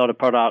 Keg a lot of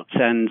products.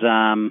 And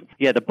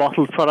the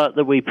bottled product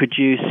that we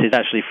produce is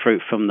actually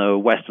fruit from the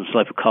western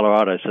slope of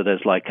Colorado. So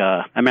there's like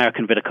a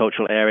American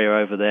viticultural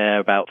area over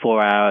there, about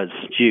 4 hours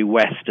due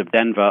west of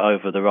Denver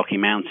over the Rocky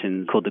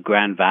Mountains called the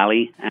Grand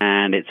Valley.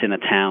 And it's in a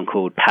town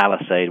called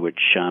Palisade, which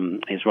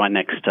is right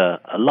next to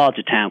a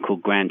larger town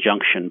called Grand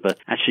Junction, but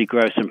actually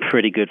grows some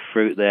pretty good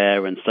fruit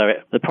there. And so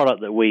the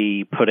product that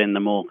we put in the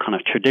more kind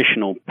of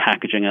traditional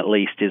packaging, at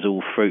least, is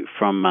all fruit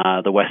from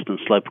the western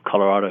slope of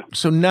Colorado.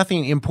 So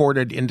nothing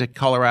imported into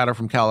Colorado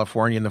from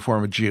California in the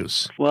form of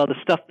juice? Well, the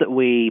stuff that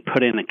we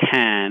put in a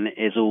can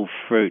is all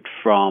fruit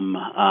from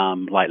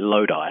like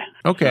Lodi.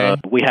 Okay.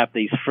 So we have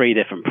these 3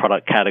 different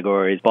product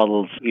categories.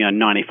 Bottles,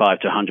 95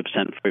 to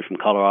 100% fruit from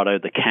Colorado.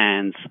 The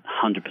cans,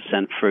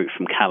 100% fruit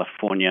from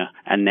California.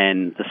 And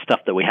then the stuff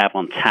that we have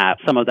on tap,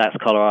 some of that's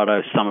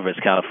Colorado, some of it's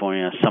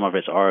California, some of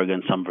it's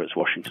Oregon, some of it's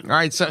Washington. All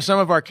right, so some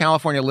of our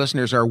California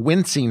listeners are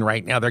wincing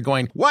right now. They're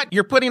going, what?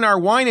 You're putting our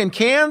wine in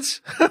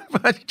cans?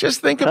 But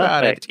just think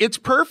about it. It's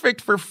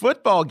perfect for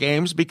football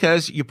games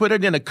because you put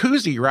it in a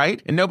koozie,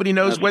 right? And nobody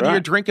knows That's whether right.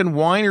 you're drinking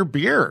wine or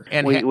beer.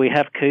 And we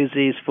have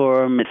koozies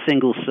for them. It's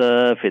single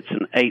serve. It's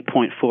an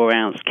 8.4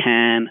 ounce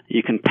can.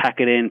 You can pack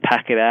it in,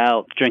 pack it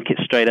out, drink it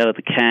straight out of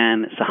the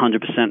can. It's 100%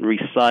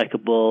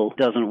 recyclable.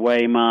 Doesn't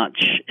weigh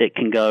much. It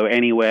can go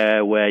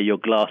anywhere where your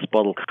glass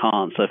bottle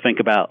can't. So think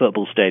about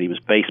football stadiums,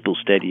 baseball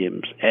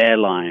stadiums,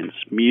 airlines,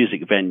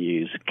 music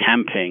venues,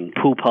 camping,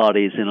 pool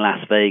parties in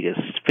Las Vegas.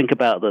 Think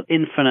about the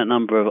infinite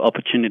number of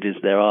opportunities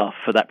there are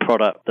for that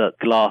product that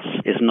glass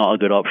is not a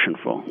good option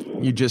for.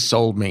 You just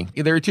sold me.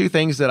 There are 2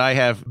 things that I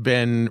have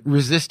been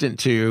resistant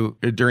to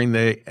during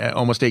the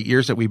almost 8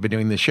 years that we've been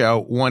doing the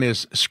show. One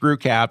is screw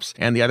caps,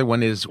 and the other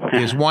one is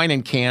wine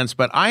in cans.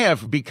 But I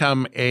have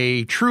become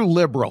a true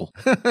liberal,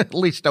 at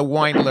least a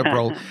wine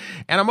liberal,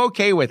 and I'm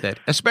okay with it,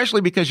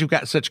 especially because you've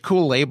got such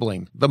cool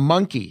labeling. The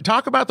monkey.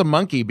 Talk about the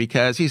monkey,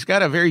 because he's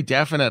got a very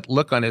definite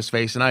look on his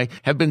face, and I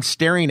have been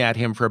staring at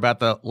him for about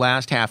the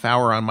last half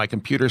hour on my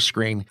computer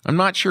screen. I'm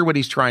not sure what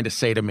he's trying to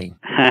say to me.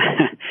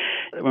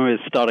 When we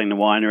were starting the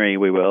winery,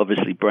 we were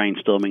obviously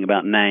brainstorming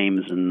about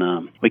names, and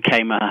we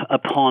came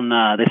upon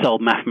this old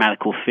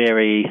mathematical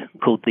theory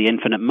called the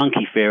Infinite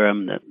Monkey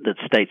Theorem that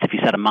states if you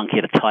set a monkey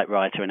at a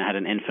typewriter and it had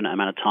an infinite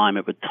amount of time,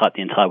 it would type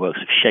the entire works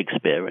of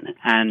Shakespeare in it.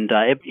 And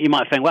you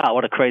might think, wow,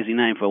 what a crazy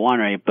name for a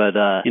winery, but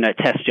it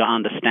tests your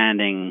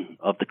understanding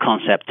of the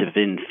concept of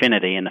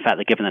infinity and the fact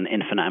that given an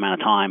infinite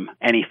amount of time,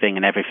 anything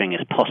and everything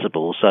is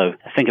possible. So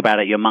think about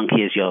it, your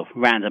monkey is your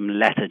random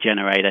letter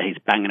generator. He's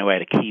banging away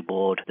at a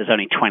keyboard. There's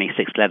only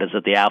 26 letters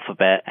of the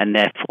alphabet, and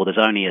therefore there's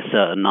only a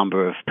certain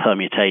number of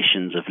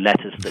permutations of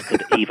letters that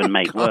could even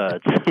make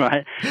words,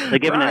 right? So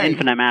given an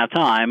infinite amount of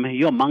time,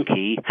 your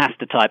monkey has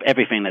to type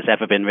everything that's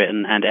ever been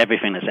written and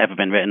everything that's ever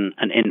been written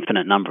an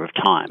infinite number of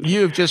times.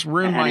 You've just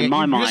ruined my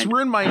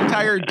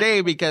entire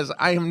day, because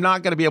I am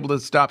not going to be able to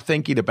stop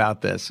thinking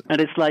about this. And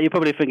it's like, you're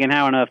probably thinking,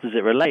 how on earth does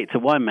it relate to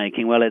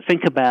winemaking? Well,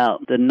 think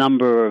about the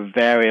number of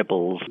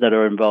variables that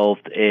are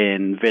involved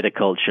in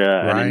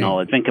viticulture and in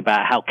knowledge. Think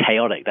about how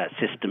chaotic that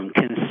system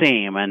can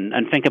seem,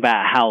 and think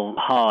about how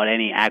hard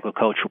any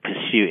agricultural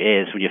pursuit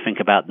is when you think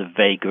about the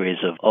vagaries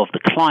of the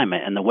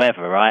climate and the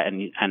weather, right?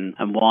 And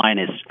wine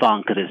is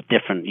fun because it's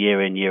different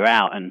year in, year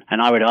out. And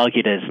I would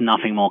argue there's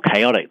nothing more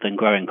chaotic than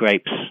growing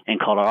grapes in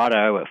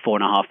Colorado at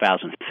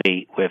 4,500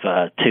 feet with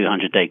a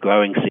 200-day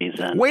growing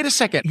season. Wait a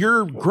second.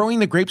 You're growing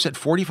the grapes at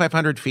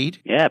 4,500 feet?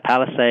 Yeah,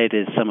 Palisade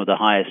is some of the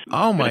highest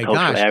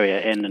viticultural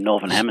area in the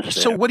northern hemisphere.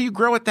 So what do you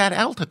grow at that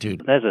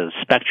altitude? There's a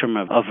spectrum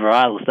of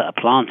varietals that are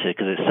planted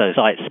because it's so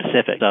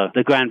site-specific. So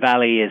the Grand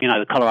Valley is,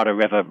 the Colorado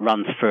River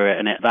runs through it,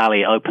 and it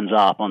valley opens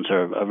up onto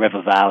a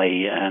river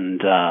valley,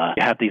 and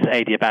you have these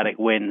adiabatic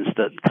winds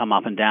that come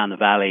up and down the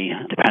valley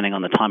depending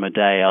on the time of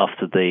day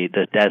after the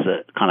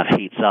desert kind of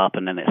heats up,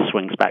 and then it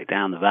swings back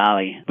down the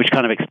valley, which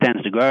kind of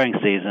extends the growing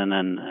season.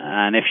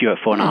 And if you're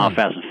at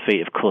 4,500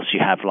 feet, of course, you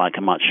have like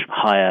a much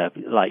higher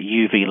like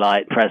UV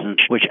light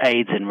presence, which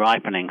aids in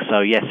ripening.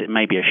 So yes, it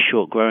may be a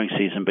short growing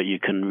season, but you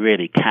can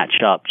really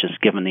catch up just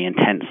given the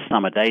intense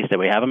summer days that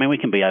we have. I mean, we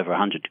can be over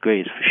 100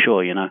 degrees for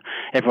sure.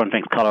 Everyone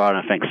thinks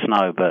Colorado thinks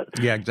snow, but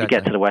yeah, exactly. You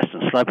get to the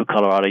western slope of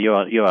Colorado,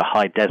 you're a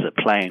high desert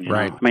plain.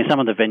 Right. I mean, some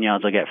of the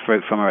vineyards I get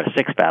fruit from are at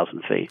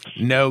 6,000 feet.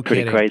 No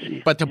Pretty kidding.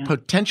 crazy. But the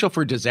potential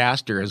for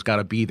disaster has got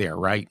to be there,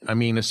 right? I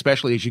mean,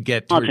 especially as you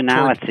get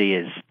marginality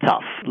is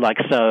tough. Like,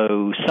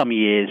 so some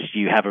years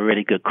you have a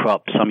really good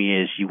crop, some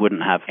years you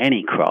wouldn't have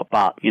any crop.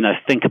 But,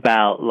 think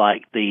about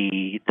like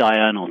the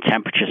diurnal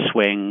temperature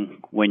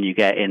swing when you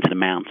get into the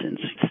mountains.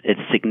 It's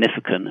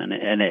significant,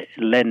 and it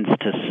lends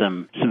to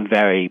some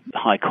very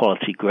high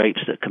quality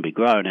grapes that can be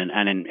grown.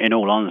 And in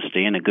all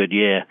honesty, in a good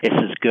year, it's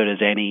as good as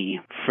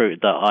any fruit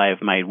that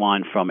I've made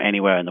wine from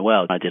anywhere in the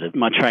world. I did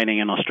my training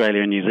in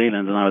Australia and New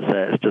Zealand, and I would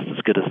say it's just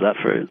as good as that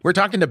fruit. We're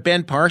talking to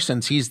Ben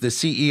Parsons. He's the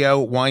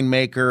CEO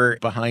winemaker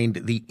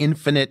behind the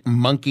Infinite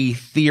Monkey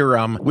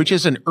Theorem, which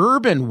is an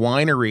urban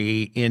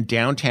winery in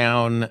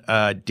downtown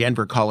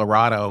Denver,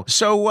 Colorado.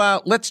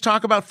 So let's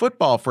talk about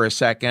football for a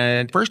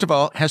second. First of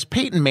all, has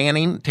Peyton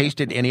Manning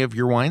tasted any of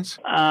your wines?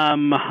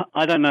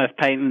 I don't know if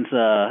Peyton's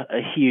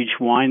a huge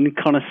wine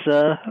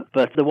connoisseur,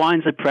 but the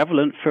wines are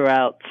prevalent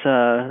throughout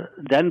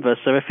Denver.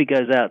 So if he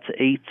goes out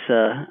to eat,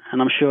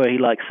 and I'm sure he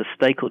likes a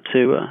steak or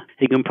two,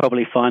 he can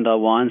probably find our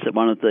wines at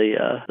one of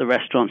the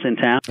restaurants in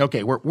town.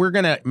 Okay, we're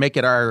going to make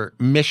it our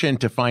mission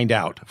to find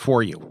out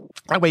for you.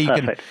 That way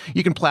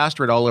you can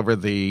plaster it all over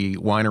the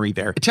winery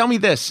there. Tell me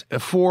this,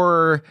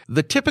 for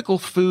the typical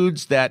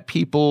foods that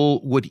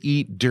people would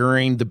eat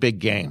during the big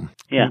game,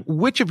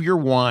 which of your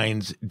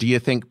wines do you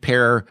think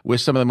pair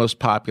with some of the most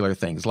popular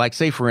things? Like,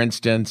 say, for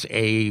instance,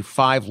 a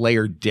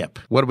 5-layer dip.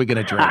 What are we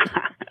going to drink?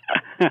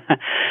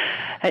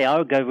 Hey, I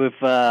would go with,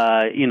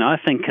 I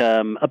think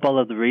a bottle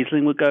of the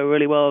Riesling would go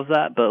really well with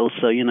that. But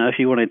also, if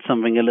you wanted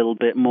something a little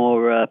bit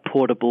more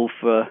portable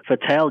for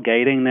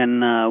tailgating, then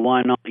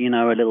why not,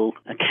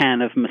 a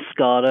can of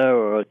Moscato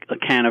or a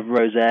can of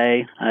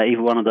Rosé.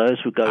 Either one of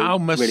those would go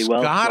really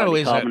well.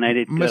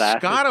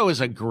 Moscato is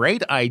a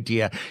great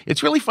idea.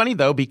 It's really funny,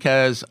 though,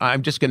 because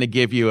I'm just going to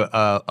give you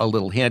a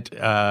little hint.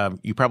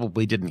 You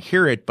probably didn't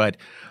hear it, but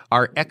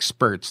our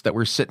experts that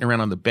were sitting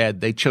around on the bed,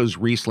 they chose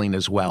Riesling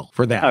as well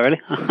for that. Oh, really?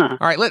 All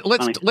right,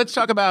 let's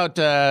talk about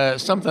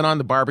something on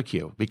the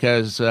barbecue,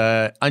 because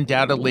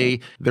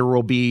undoubtedly there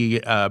will be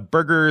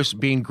burgers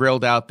being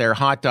grilled out there,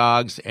 hot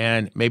dogs,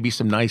 and maybe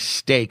some nice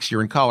steaks.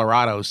 You're in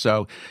Colorado,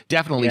 so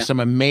definitely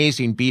some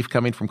amazing beef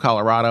coming from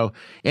Colorado.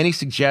 Any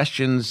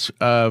suggestions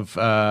of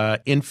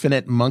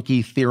Infinite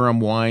Monkey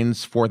Theorem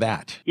wines for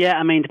that? Yeah,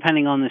 I mean,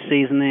 depending on the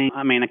seasoning,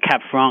 a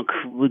Cab Franc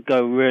would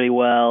go really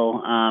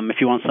well.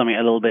 If you want something a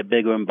little bit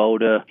bigger and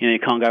bolder, you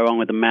can't go wrong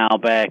with the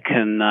Malbec.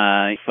 And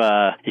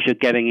if you're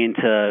getting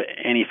into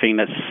anything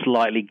that's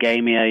slightly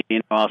gamier,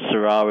 our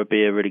Syrah would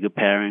be a really good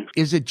pairing.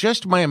 Is it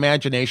just my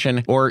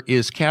imagination, or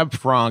is Cab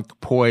Franc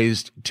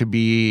poised to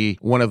be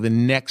one of the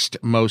next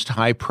most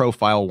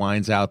high-profile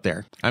wines out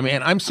there? I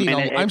mean, I'm seeing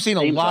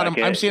a lot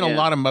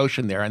of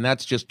motion there, and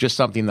that's just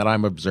something that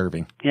I'm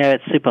observing. Yeah,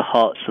 it's super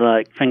hot. So,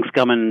 like, things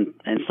come in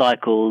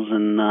cycles,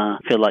 and I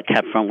feel like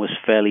Cab Franc was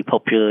fairly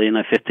popular,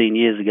 15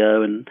 years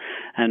ago, and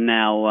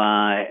now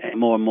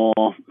more and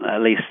more,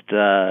 at least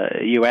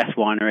U.S.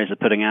 wineries are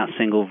putting out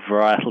single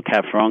varietal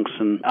Cab Francs,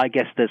 and I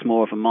guess there's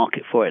more of a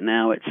market for it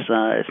now.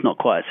 It's not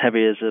quite as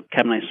heavy as a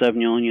Cabernet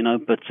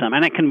Sauvignon, but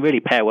and it can really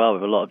pair well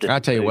with a lot of different.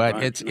 I'll tell you what,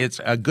 right? it's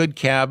a good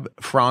Cab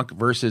Franc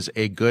versus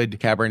a good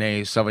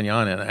Cabernet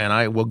Sauvignon, and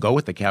I will go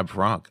with the Cab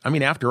Franc. I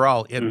mean, after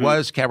all, it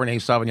was Cabernet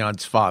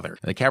Sauvignon's father.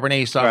 The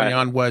Cabernet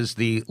Sauvignon was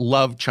the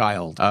love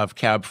child of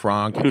Cab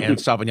Franc and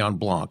Sauvignon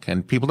Blanc,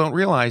 and people don't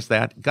realize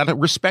that. Got to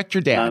respect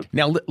your dad.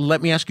 Now,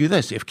 let me ask you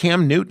this. If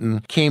Cam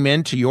Newton came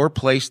into your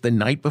place the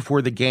night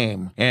before the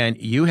game and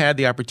you had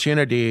the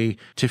opportunity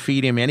to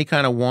feed him any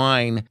kind of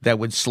wine that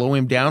would slow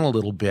him down a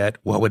little bit,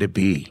 what would it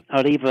be?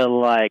 I'd either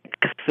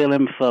fill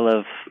him full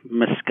of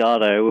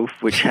Moscato,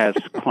 which has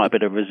quite a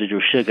bit of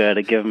residual sugar,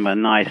 to give him a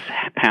nice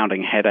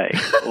pounding headache,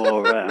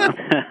 or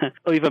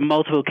even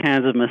multiple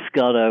cans of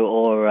Moscato,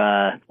 or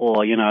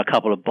a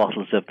couple of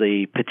bottles of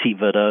the Petit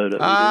Verdot.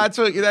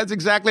 That's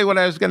exactly what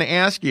I was going to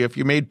ask you, if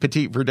you made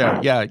Petit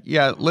Verdot.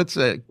 Yeah. Let's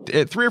 3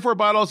 or 4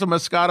 bottles of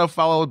Moscato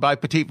followed by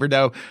Petit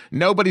Verdot.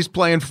 Nobody's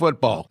playing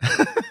football.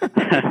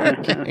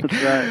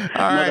 That's right.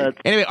 All right.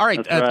 Anyway, all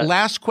right. That's right.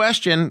 Last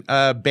question,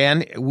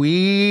 Ben.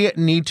 We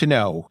need to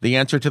know the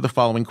answer to the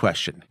following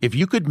question. If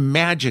you could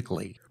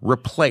magically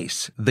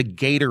replace the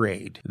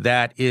Gatorade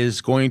that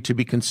is going to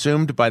be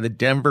consumed by the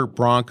Denver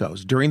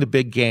Broncos during the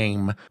big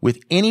game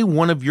with any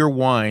one of your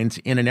wines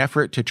in an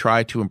effort to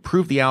try to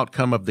improve the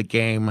outcome of the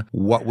game,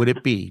 what would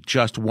it be?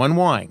 Just one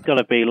wine. It's got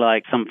to be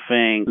like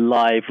something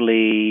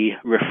lively,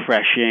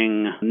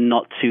 refreshing,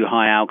 not too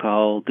high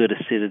alcohol, good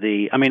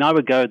acidity. I mean, I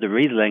would go with the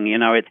Riesling. You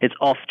know, it's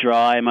off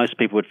dry. Most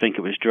people would think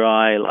it was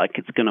dry. Like,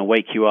 it's going to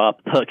wake you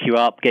up, perk you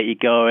up, get you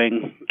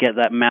going, get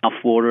that mouth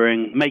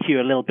watering, make you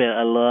a little bit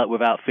alert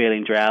without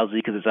feeling drowsy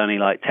because it's only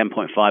like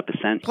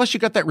 10.5%. Plus, you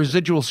got that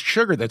residual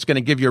sugar that's going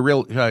to give you a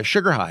real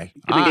sugar high.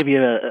 It's going to give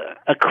you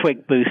a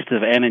quick boost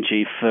of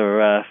energy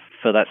for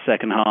that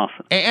second half.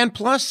 And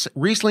plus,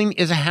 Riesling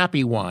is a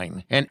happy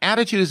wine. And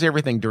attitude is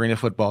everything during a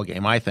football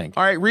game, I think.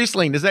 All right,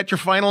 Riesling, is that your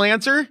final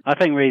answer? I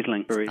think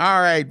Riesling. All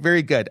right,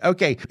 very good.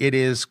 Okay, it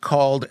is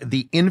called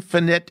the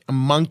Infinite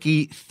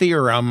Monkey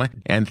Theorem.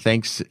 And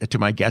thanks to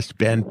my guest,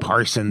 Ben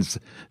Parsons,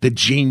 the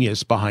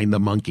genius behind the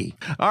monkey.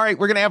 All right,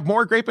 we're going to have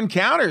more Grape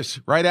Encounters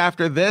right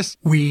after this.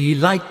 We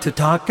like to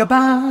talk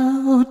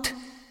about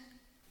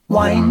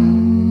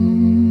wine.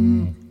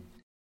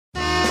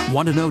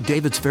 Want to know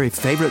David's very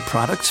favorite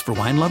products for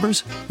wine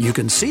lovers? You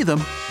can see them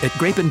at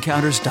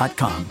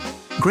grapeencounters.com.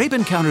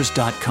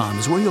 Grapeencounters.com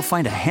is where you'll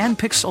find a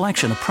hand-picked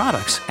selection of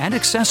products and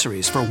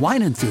accessories for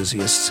wine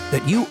enthusiasts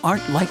that you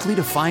aren't likely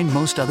to find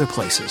most other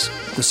places.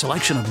 The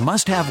selection of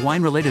must-have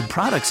wine-related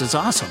products is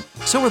awesome.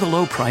 So are the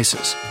low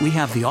prices. We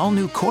have the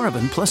all-new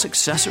Coravin plus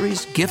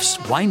accessories,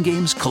 gifts, wine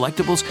games,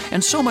 collectibles,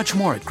 and so much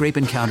more at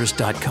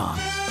grapeencounters.com.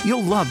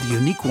 You'll love the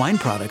unique wine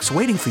products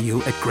waiting for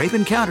you at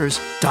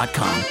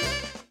grapeencounters.com.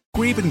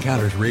 Grape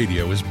Encounters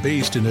Radio is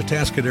based in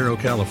Atascadero,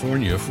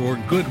 California for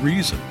good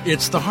reason.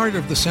 It's the heart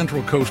of the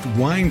Central Coast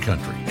wine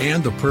country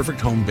and the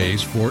perfect home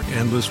base for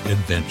endless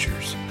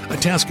adventures.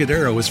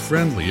 Atascadero is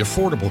friendly,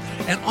 affordable,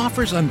 and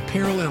offers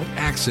unparalleled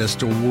access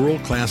to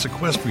world-class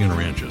equestrian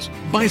ranches,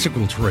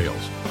 bicycle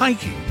trails,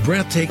 hiking,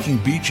 breathtaking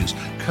beaches,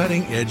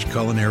 cutting-edge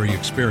culinary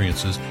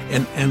experiences,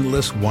 and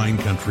endless wine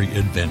country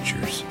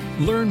adventures.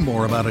 Learn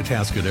more about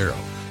Atascadero,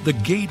 the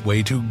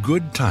gateway to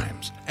good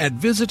times, at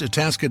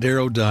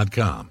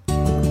visitatascadero.com.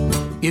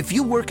 If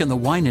you work in the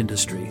wine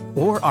industry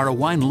or are a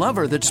wine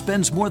lover that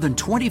spends more than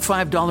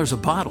 $25 a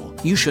bottle,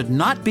 you should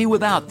not be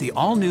without the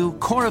all-new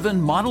Coravin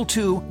Model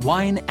 2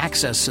 Wine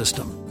Access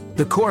System.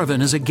 The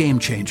Coravin is a game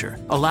changer,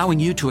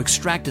 allowing you to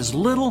extract as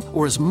little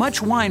or as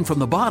much wine from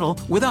the bottle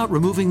without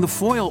removing the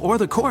foil or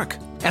the cork.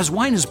 As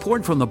wine is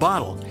poured from the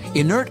bottle,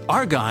 inert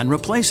argon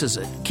replaces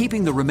it,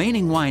 keeping the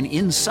remaining wine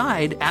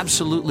inside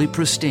absolutely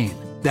pristine.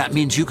 That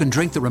means you can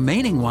drink the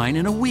remaining wine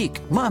in a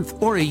week,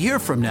 month, or a year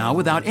from now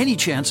without any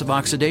chance of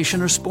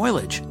oxidation or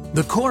spoilage.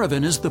 The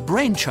Coravin is the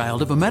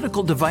brainchild of a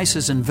medical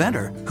devices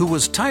inventor who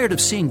was tired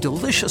of seeing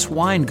delicious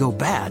wine go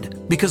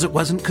bad because it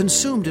wasn't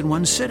consumed in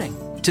one sitting.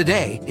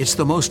 Today, it's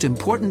the most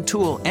important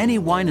tool any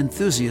wine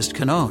enthusiast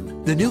can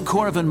own. The new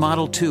Coravin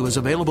Model 2 is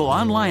available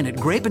online at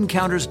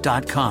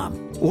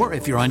grapeencounters.com. Or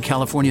if you're on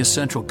California's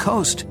Central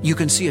Coast, you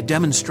can see a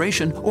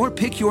demonstration or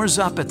pick yours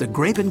up at the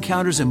Grape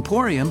Encounters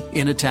Emporium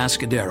in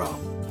Atascadero.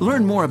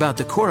 Learn more about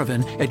the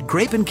Coravin at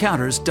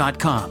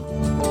grapeencounters.com.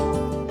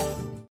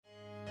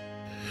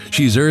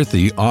 She's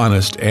earthy,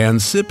 honest,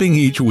 and sipping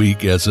each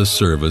week as a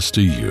service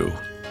to you.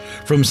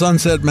 From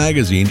Sunset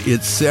Magazine,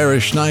 it's Sarah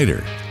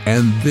Schneider,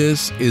 and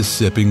this is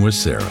Sipping with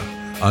Sarah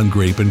on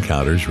Grape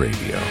Encounters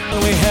Radio.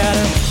 We had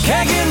a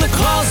keg in the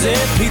closet,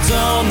 pizza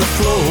on the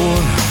floor,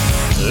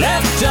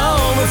 left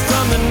over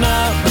from the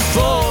night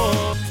before.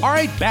 All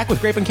right, back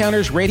with Grape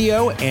Encounters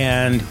Radio,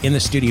 and in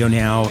the studio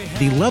now,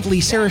 the lovely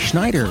Sarah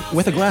Schneider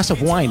with a glass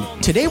of wine.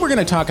 Today we're going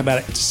to talk about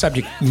a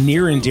subject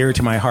near and dear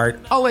to my heart.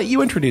 I'll let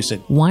you introduce it.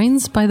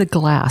 Wines by the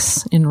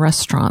glass in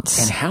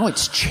restaurants. And how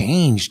it's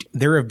changed.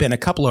 There have been a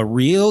couple of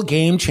real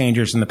game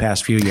changers in the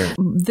past few years.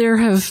 There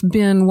have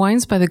been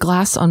wines by the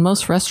glass on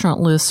most restaurant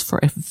lists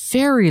for a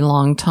very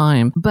long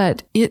time,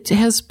 but it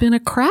has been a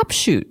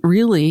crapshoot,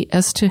 really,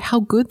 as to how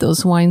good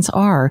those wines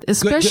are.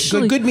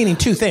 Especially good meaning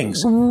two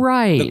things.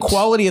 Right. The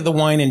quality of the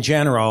wine in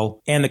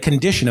general and the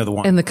condition of the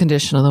wine. And the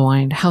condition of the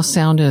wine. How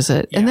sound is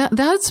it? Yeah. And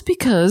that's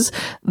because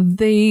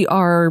they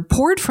are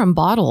poured from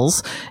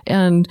bottles,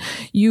 and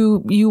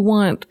you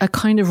want a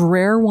kind of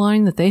rare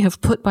wine that they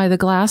have put by the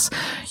glass.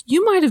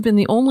 You might have been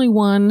the only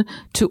one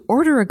to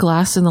order a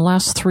glass in the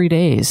last 3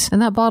 days, and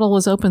that bottle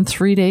was opened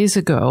 3 days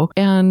ago,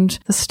 and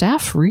the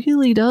staff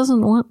really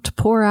doesn't want to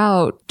pour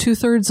out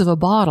 2/3 of a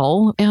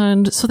bottle,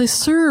 and so they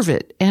serve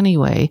it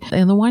anyway,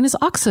 and the wine is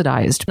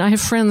oxidized. I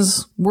have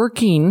friends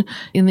working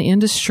in the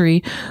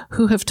industry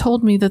who have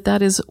told me that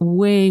that is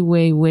way,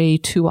 way, way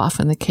too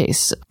often the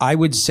case. I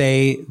would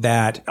say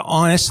that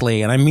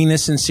honestly, and I mean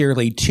this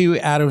sincerely, 2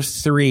 out of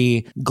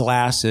 3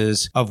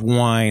 glasses of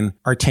wine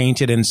are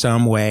tainted in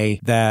some way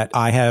that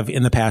I have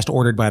in the past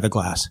ordered by the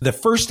glass. The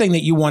first thing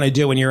that you want to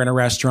do when you're in a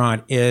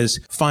restaurant is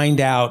find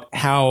out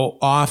how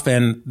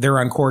often they're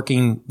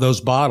uncorking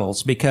those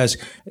bottles, because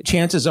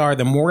chances are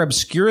the more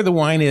obscure the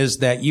wine is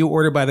that you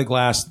order by the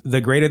glass,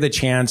 the greater the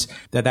chance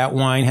that that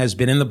wine has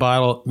been in the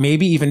bottle,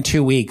 maybe even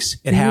 2 weeks.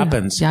 It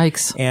happens.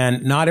 Yikes.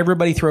 And not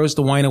everybody throws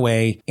the wine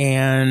away.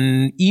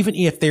 And even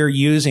if they're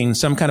using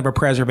some kind of a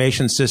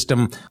preservation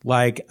system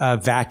like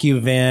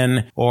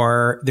VacuVin,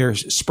 or they're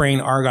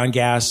spraying argon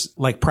gas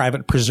like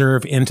Private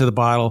Preserve into the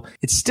bottle,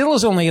 it still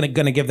is only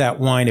going to give that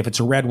wine, if it's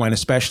a red wine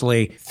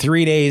especially,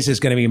 3 days is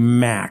going to be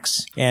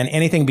max. And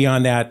anything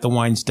beyond that, the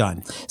wine's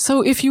done.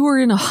 So if you were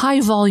in a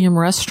high volume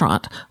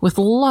restaurant with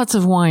lots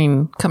of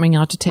wine coming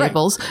out to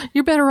tables,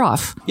 you're better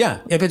off. Yeah.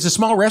 If it's a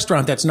small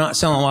restaurant that's not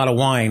selling a lot of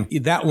wine,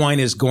 that wine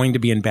is going to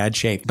be in bad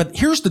shape. But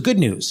here's the good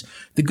news.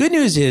 The good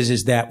news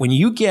is that when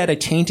you get a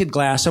tainted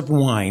glass of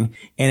wine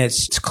and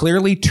it's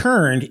clearly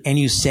turned and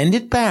you send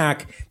it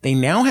back, they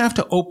now have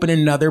to open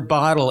another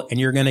bottle and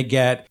you're going to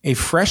get a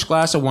fresh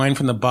glass of wine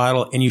from the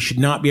bottle, and you should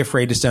not be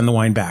afraid to send the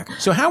wine back.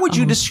 So how would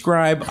you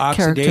describe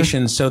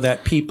oxidation so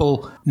that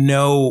people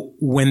know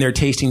when they're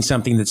tasting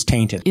something that's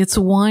tainted? It's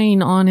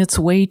wine on its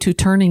way to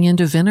turning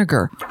into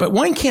vinegar. But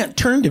wine can't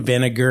turn to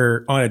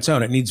vinegar on its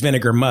own. It needs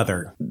vinegar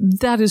mother.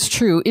 That is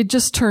true. It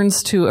just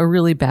turns to a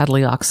really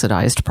badly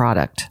oxidized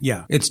product.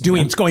 Yeah. It's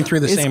going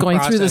through the same process. It's going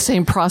through the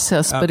same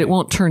process, but it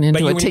won't turn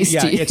into a tasty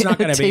thing. Yeah, it's not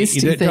going to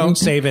be. Don't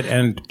save it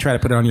and try to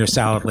put it on your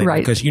salad later,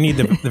 because you need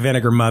the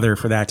vinegar mother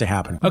for that to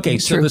happen. Okay,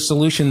 so the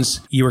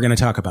solutions you were going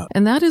to talk about.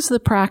 And that is the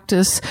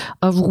practice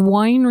of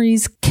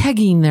wineries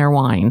kegging their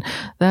wine.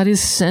 That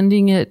is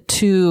sending it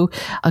to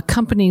a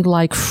company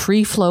like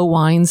Free Flow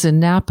Wines in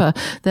Napa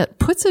that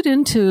puts it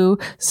into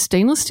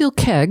stainless steel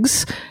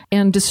kegs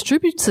and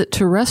distributes it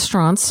to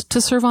restaurants to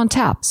serve on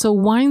tap. So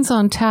wines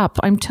on tap,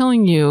 I'm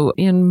telling you,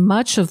 in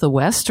much of the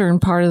western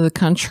part of the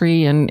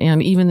country and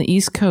even the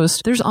East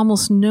Coast, there's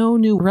almost no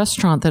new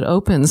restaurant that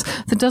opens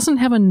that doesn't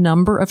have a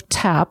number of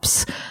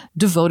taps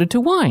devoted to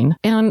wine.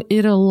 And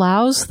it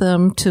allows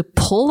them to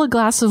pull a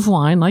glass of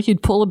wine like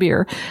you'd pull a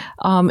beer,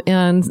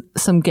 and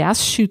some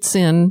gas shoots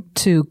in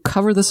to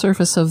cover the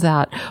surface of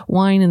that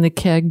wine in the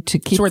keg to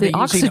keep the oxygen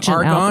out. So are they using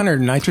argon or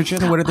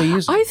nitrogen? What are they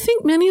using? I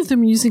think many of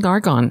them are using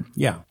argon.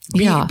 Yeah.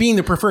 Being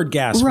the preferred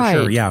gas, for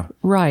sure, yeah.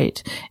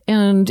 Right.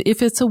 And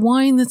if it's a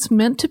wine that's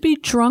meant to be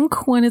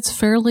drunk when it's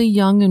fairly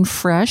young and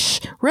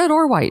fresh, red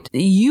or white,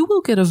 you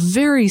will get a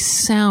very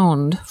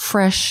sound,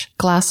 fresh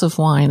glass of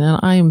wine, and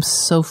I am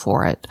so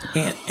for it.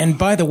 And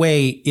by the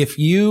way, if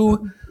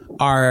you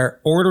are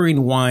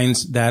ordering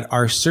wines that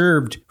are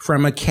served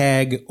from a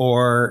keg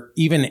or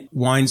even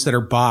wines that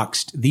are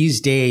boxed these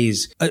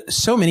days,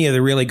 so many of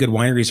the really good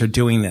wineries are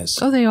doing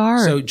this. Oh, they are.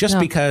 So just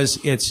because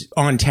it's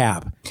on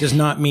tap does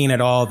not mean at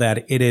all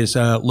that it is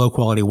a low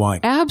quality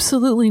wine.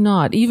 Absolutely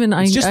not.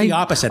 It's just the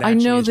opposite. I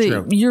know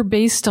that you're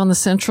based on the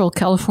Central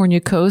California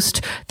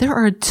coast. There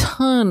are a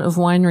ton of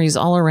wineries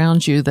all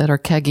around you that are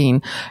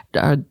kegging.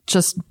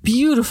 Just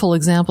beautiful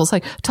examples,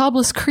 like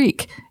Tablas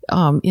Creek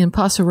in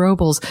Paso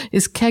Robles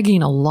is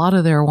kegging a lot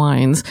of their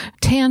wines.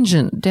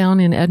 Tangent down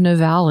in Edna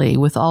Valley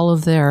with all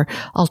of their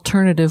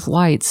alternative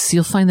whites.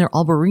 You'll find their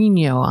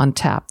Albarino on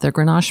tap, their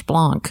Grenache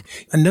Blanc.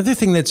 Another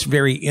thing that's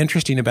very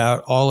interesting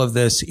about all of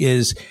this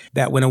is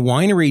that when a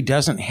winery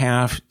doesn't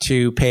have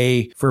to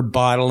pay for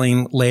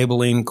bottling,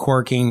 labeling,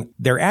 corking,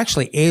 they're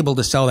actually able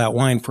to sell that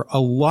wine for a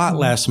lot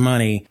less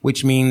money,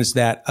 which means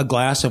that a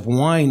glass of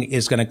wine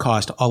is going to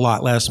cost a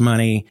lot less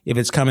money if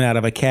it's coming out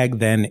of a keg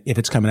than if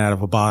it's coming out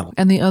of a bottle.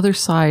 And the other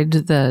side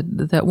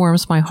that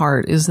warms my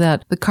heart is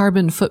that the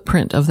carbon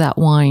footprint of that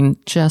wine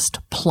just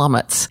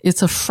plummets.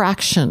 It's a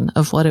fraction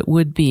of what it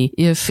would be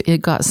if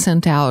it got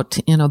sent out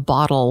in a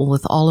bottle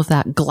with all of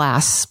that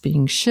glass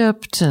being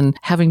shipped and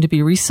having to be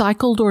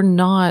recycled or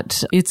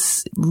not.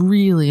 It's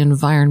really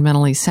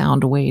environmentally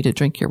sound way to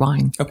drink your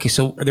wine. Okay,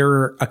 so there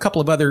are a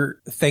couple of other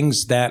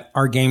things that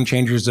are game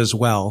changers as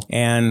well.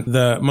 And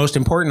the most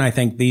important, I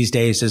think, these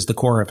days is the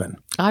Coravin.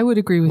 I would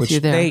agree with you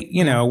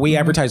there. We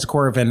advertise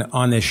Coravin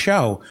on this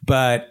show,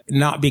 but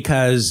not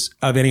because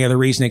of any other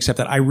reason except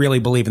that I really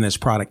believe in this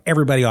product.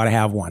 Everybody ought to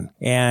have one.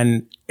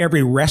 And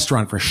every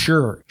restaurant for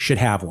sure should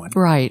have one.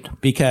 Right.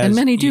 Because and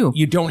many do.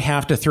 You don't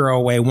have to throw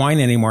away wine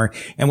anymore.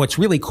 And what's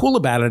really cool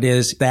about it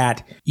is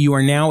that you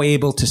are now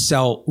able to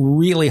sell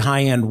really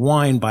high-end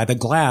wine by the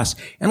glass.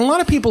 And a lot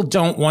of people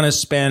don't want to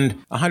spend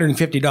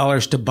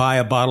 $150 to buy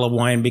a bottle of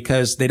wine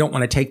because they don't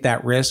want to take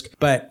that risk.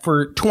 But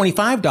for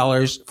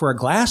 $25 for a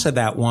glass of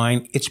that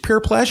wine, it's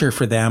pure pleasure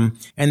for them.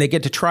 And they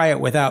get to try it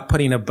without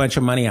putting a bunch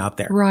of money out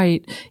there.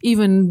 Right.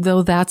 Even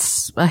though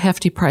that's a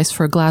hefty price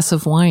for a glass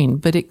of wine,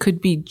 but it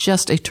could be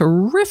just a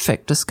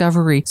terrific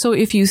discovery. So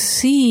if you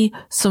see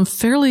some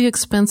fairly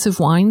expensive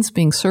wines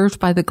being served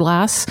by the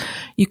glass,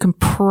 you can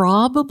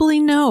probably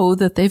know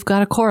that they've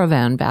got a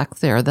Coravin back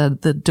there, the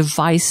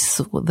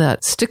device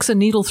that sticks a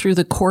needle through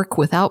the cork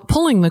without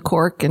pulling the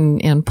cork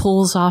and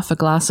pulls off a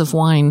glass of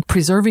wine,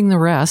 preserving the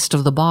rest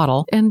of the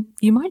bottle. And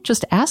you might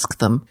just ask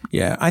them.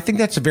 Yeah, I think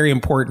that's a very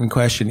important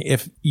question.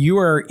 If you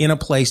are in a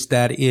place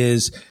that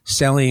is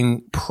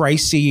selling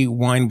pricey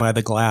wine by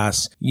the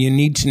glass, you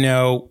need to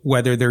know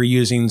whether they're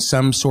using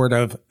some sort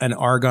of an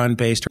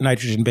argon-based or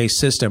nitrogen-based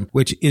system,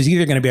 which is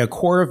either going to be a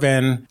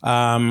Coravin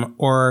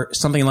or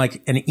something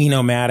like an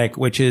Enomatic,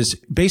 which is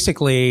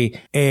basically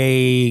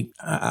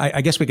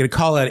I guess we could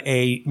call it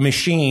a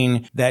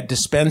machine that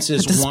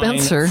dispenses wine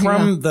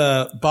from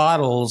the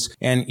bottles,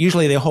 and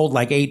usually they hold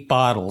like 8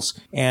 bottles,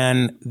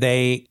 and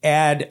they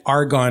add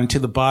argon to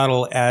the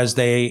bottle as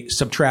they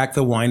subtract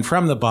the wine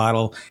from the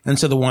bottle, and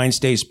so the wine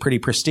stays pretty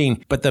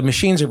pristine. But the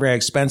machines are very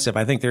expensive.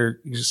 I think they're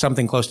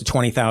something close to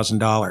 $20,000.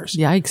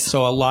 Yikes.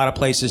 So a lot of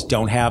places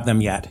don't have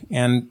them yet.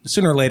 And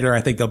sooner or later,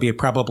 I think there'll be a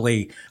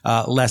probably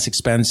less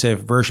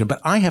expensive version.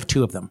 But I have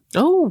 2 of them.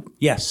 Oh.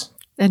 Yes.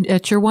 And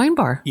at your wine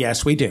bar?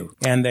 Yes, we do.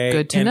 And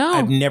Good to know.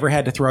 I've never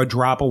had to throw a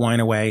drop of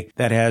wine away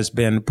that has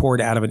been poured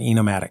out of an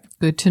Enomatic.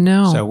 Good to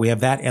know. So we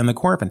have that and the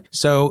Coravin.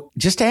 So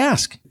just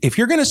ask. If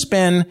you're going to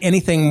spend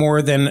anything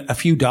more than a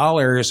few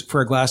dollars for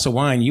a glass of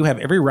wine, you have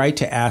every right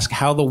to ask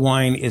how the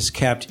wine is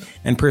kept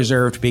and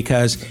preserved,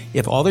 because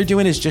if all they're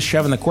doing is just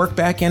shoving the cork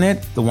back in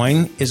it, the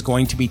wine is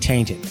going to be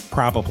tainted,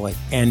 probably.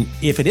 And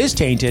if it is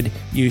tainted,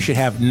 you should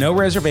have no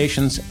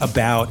reservations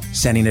about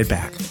sending it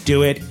back.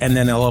 Do it, and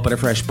then they'll open a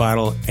fresh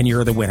bottle, and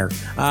you're the winner.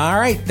 All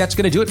right, that's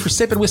going to do it for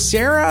Sippin' with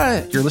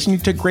Sarah. You're listening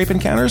to Grape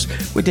Encounters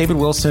with David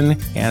Wilson.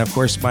 And of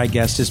course, my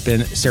guest has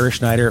been Sarah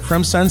Schneider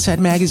from Sunset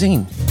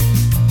Magazine.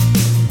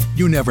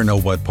 You never know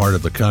what part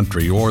of the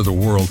country or the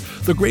world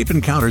the Grape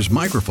Encounters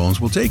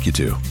microphones will take you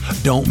to.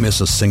 Don't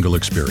miss a single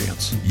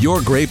experience.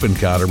 Your Grape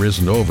Encounter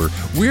isn't over.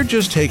 We're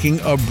just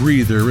taking a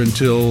breather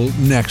until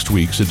next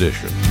week's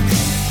edition.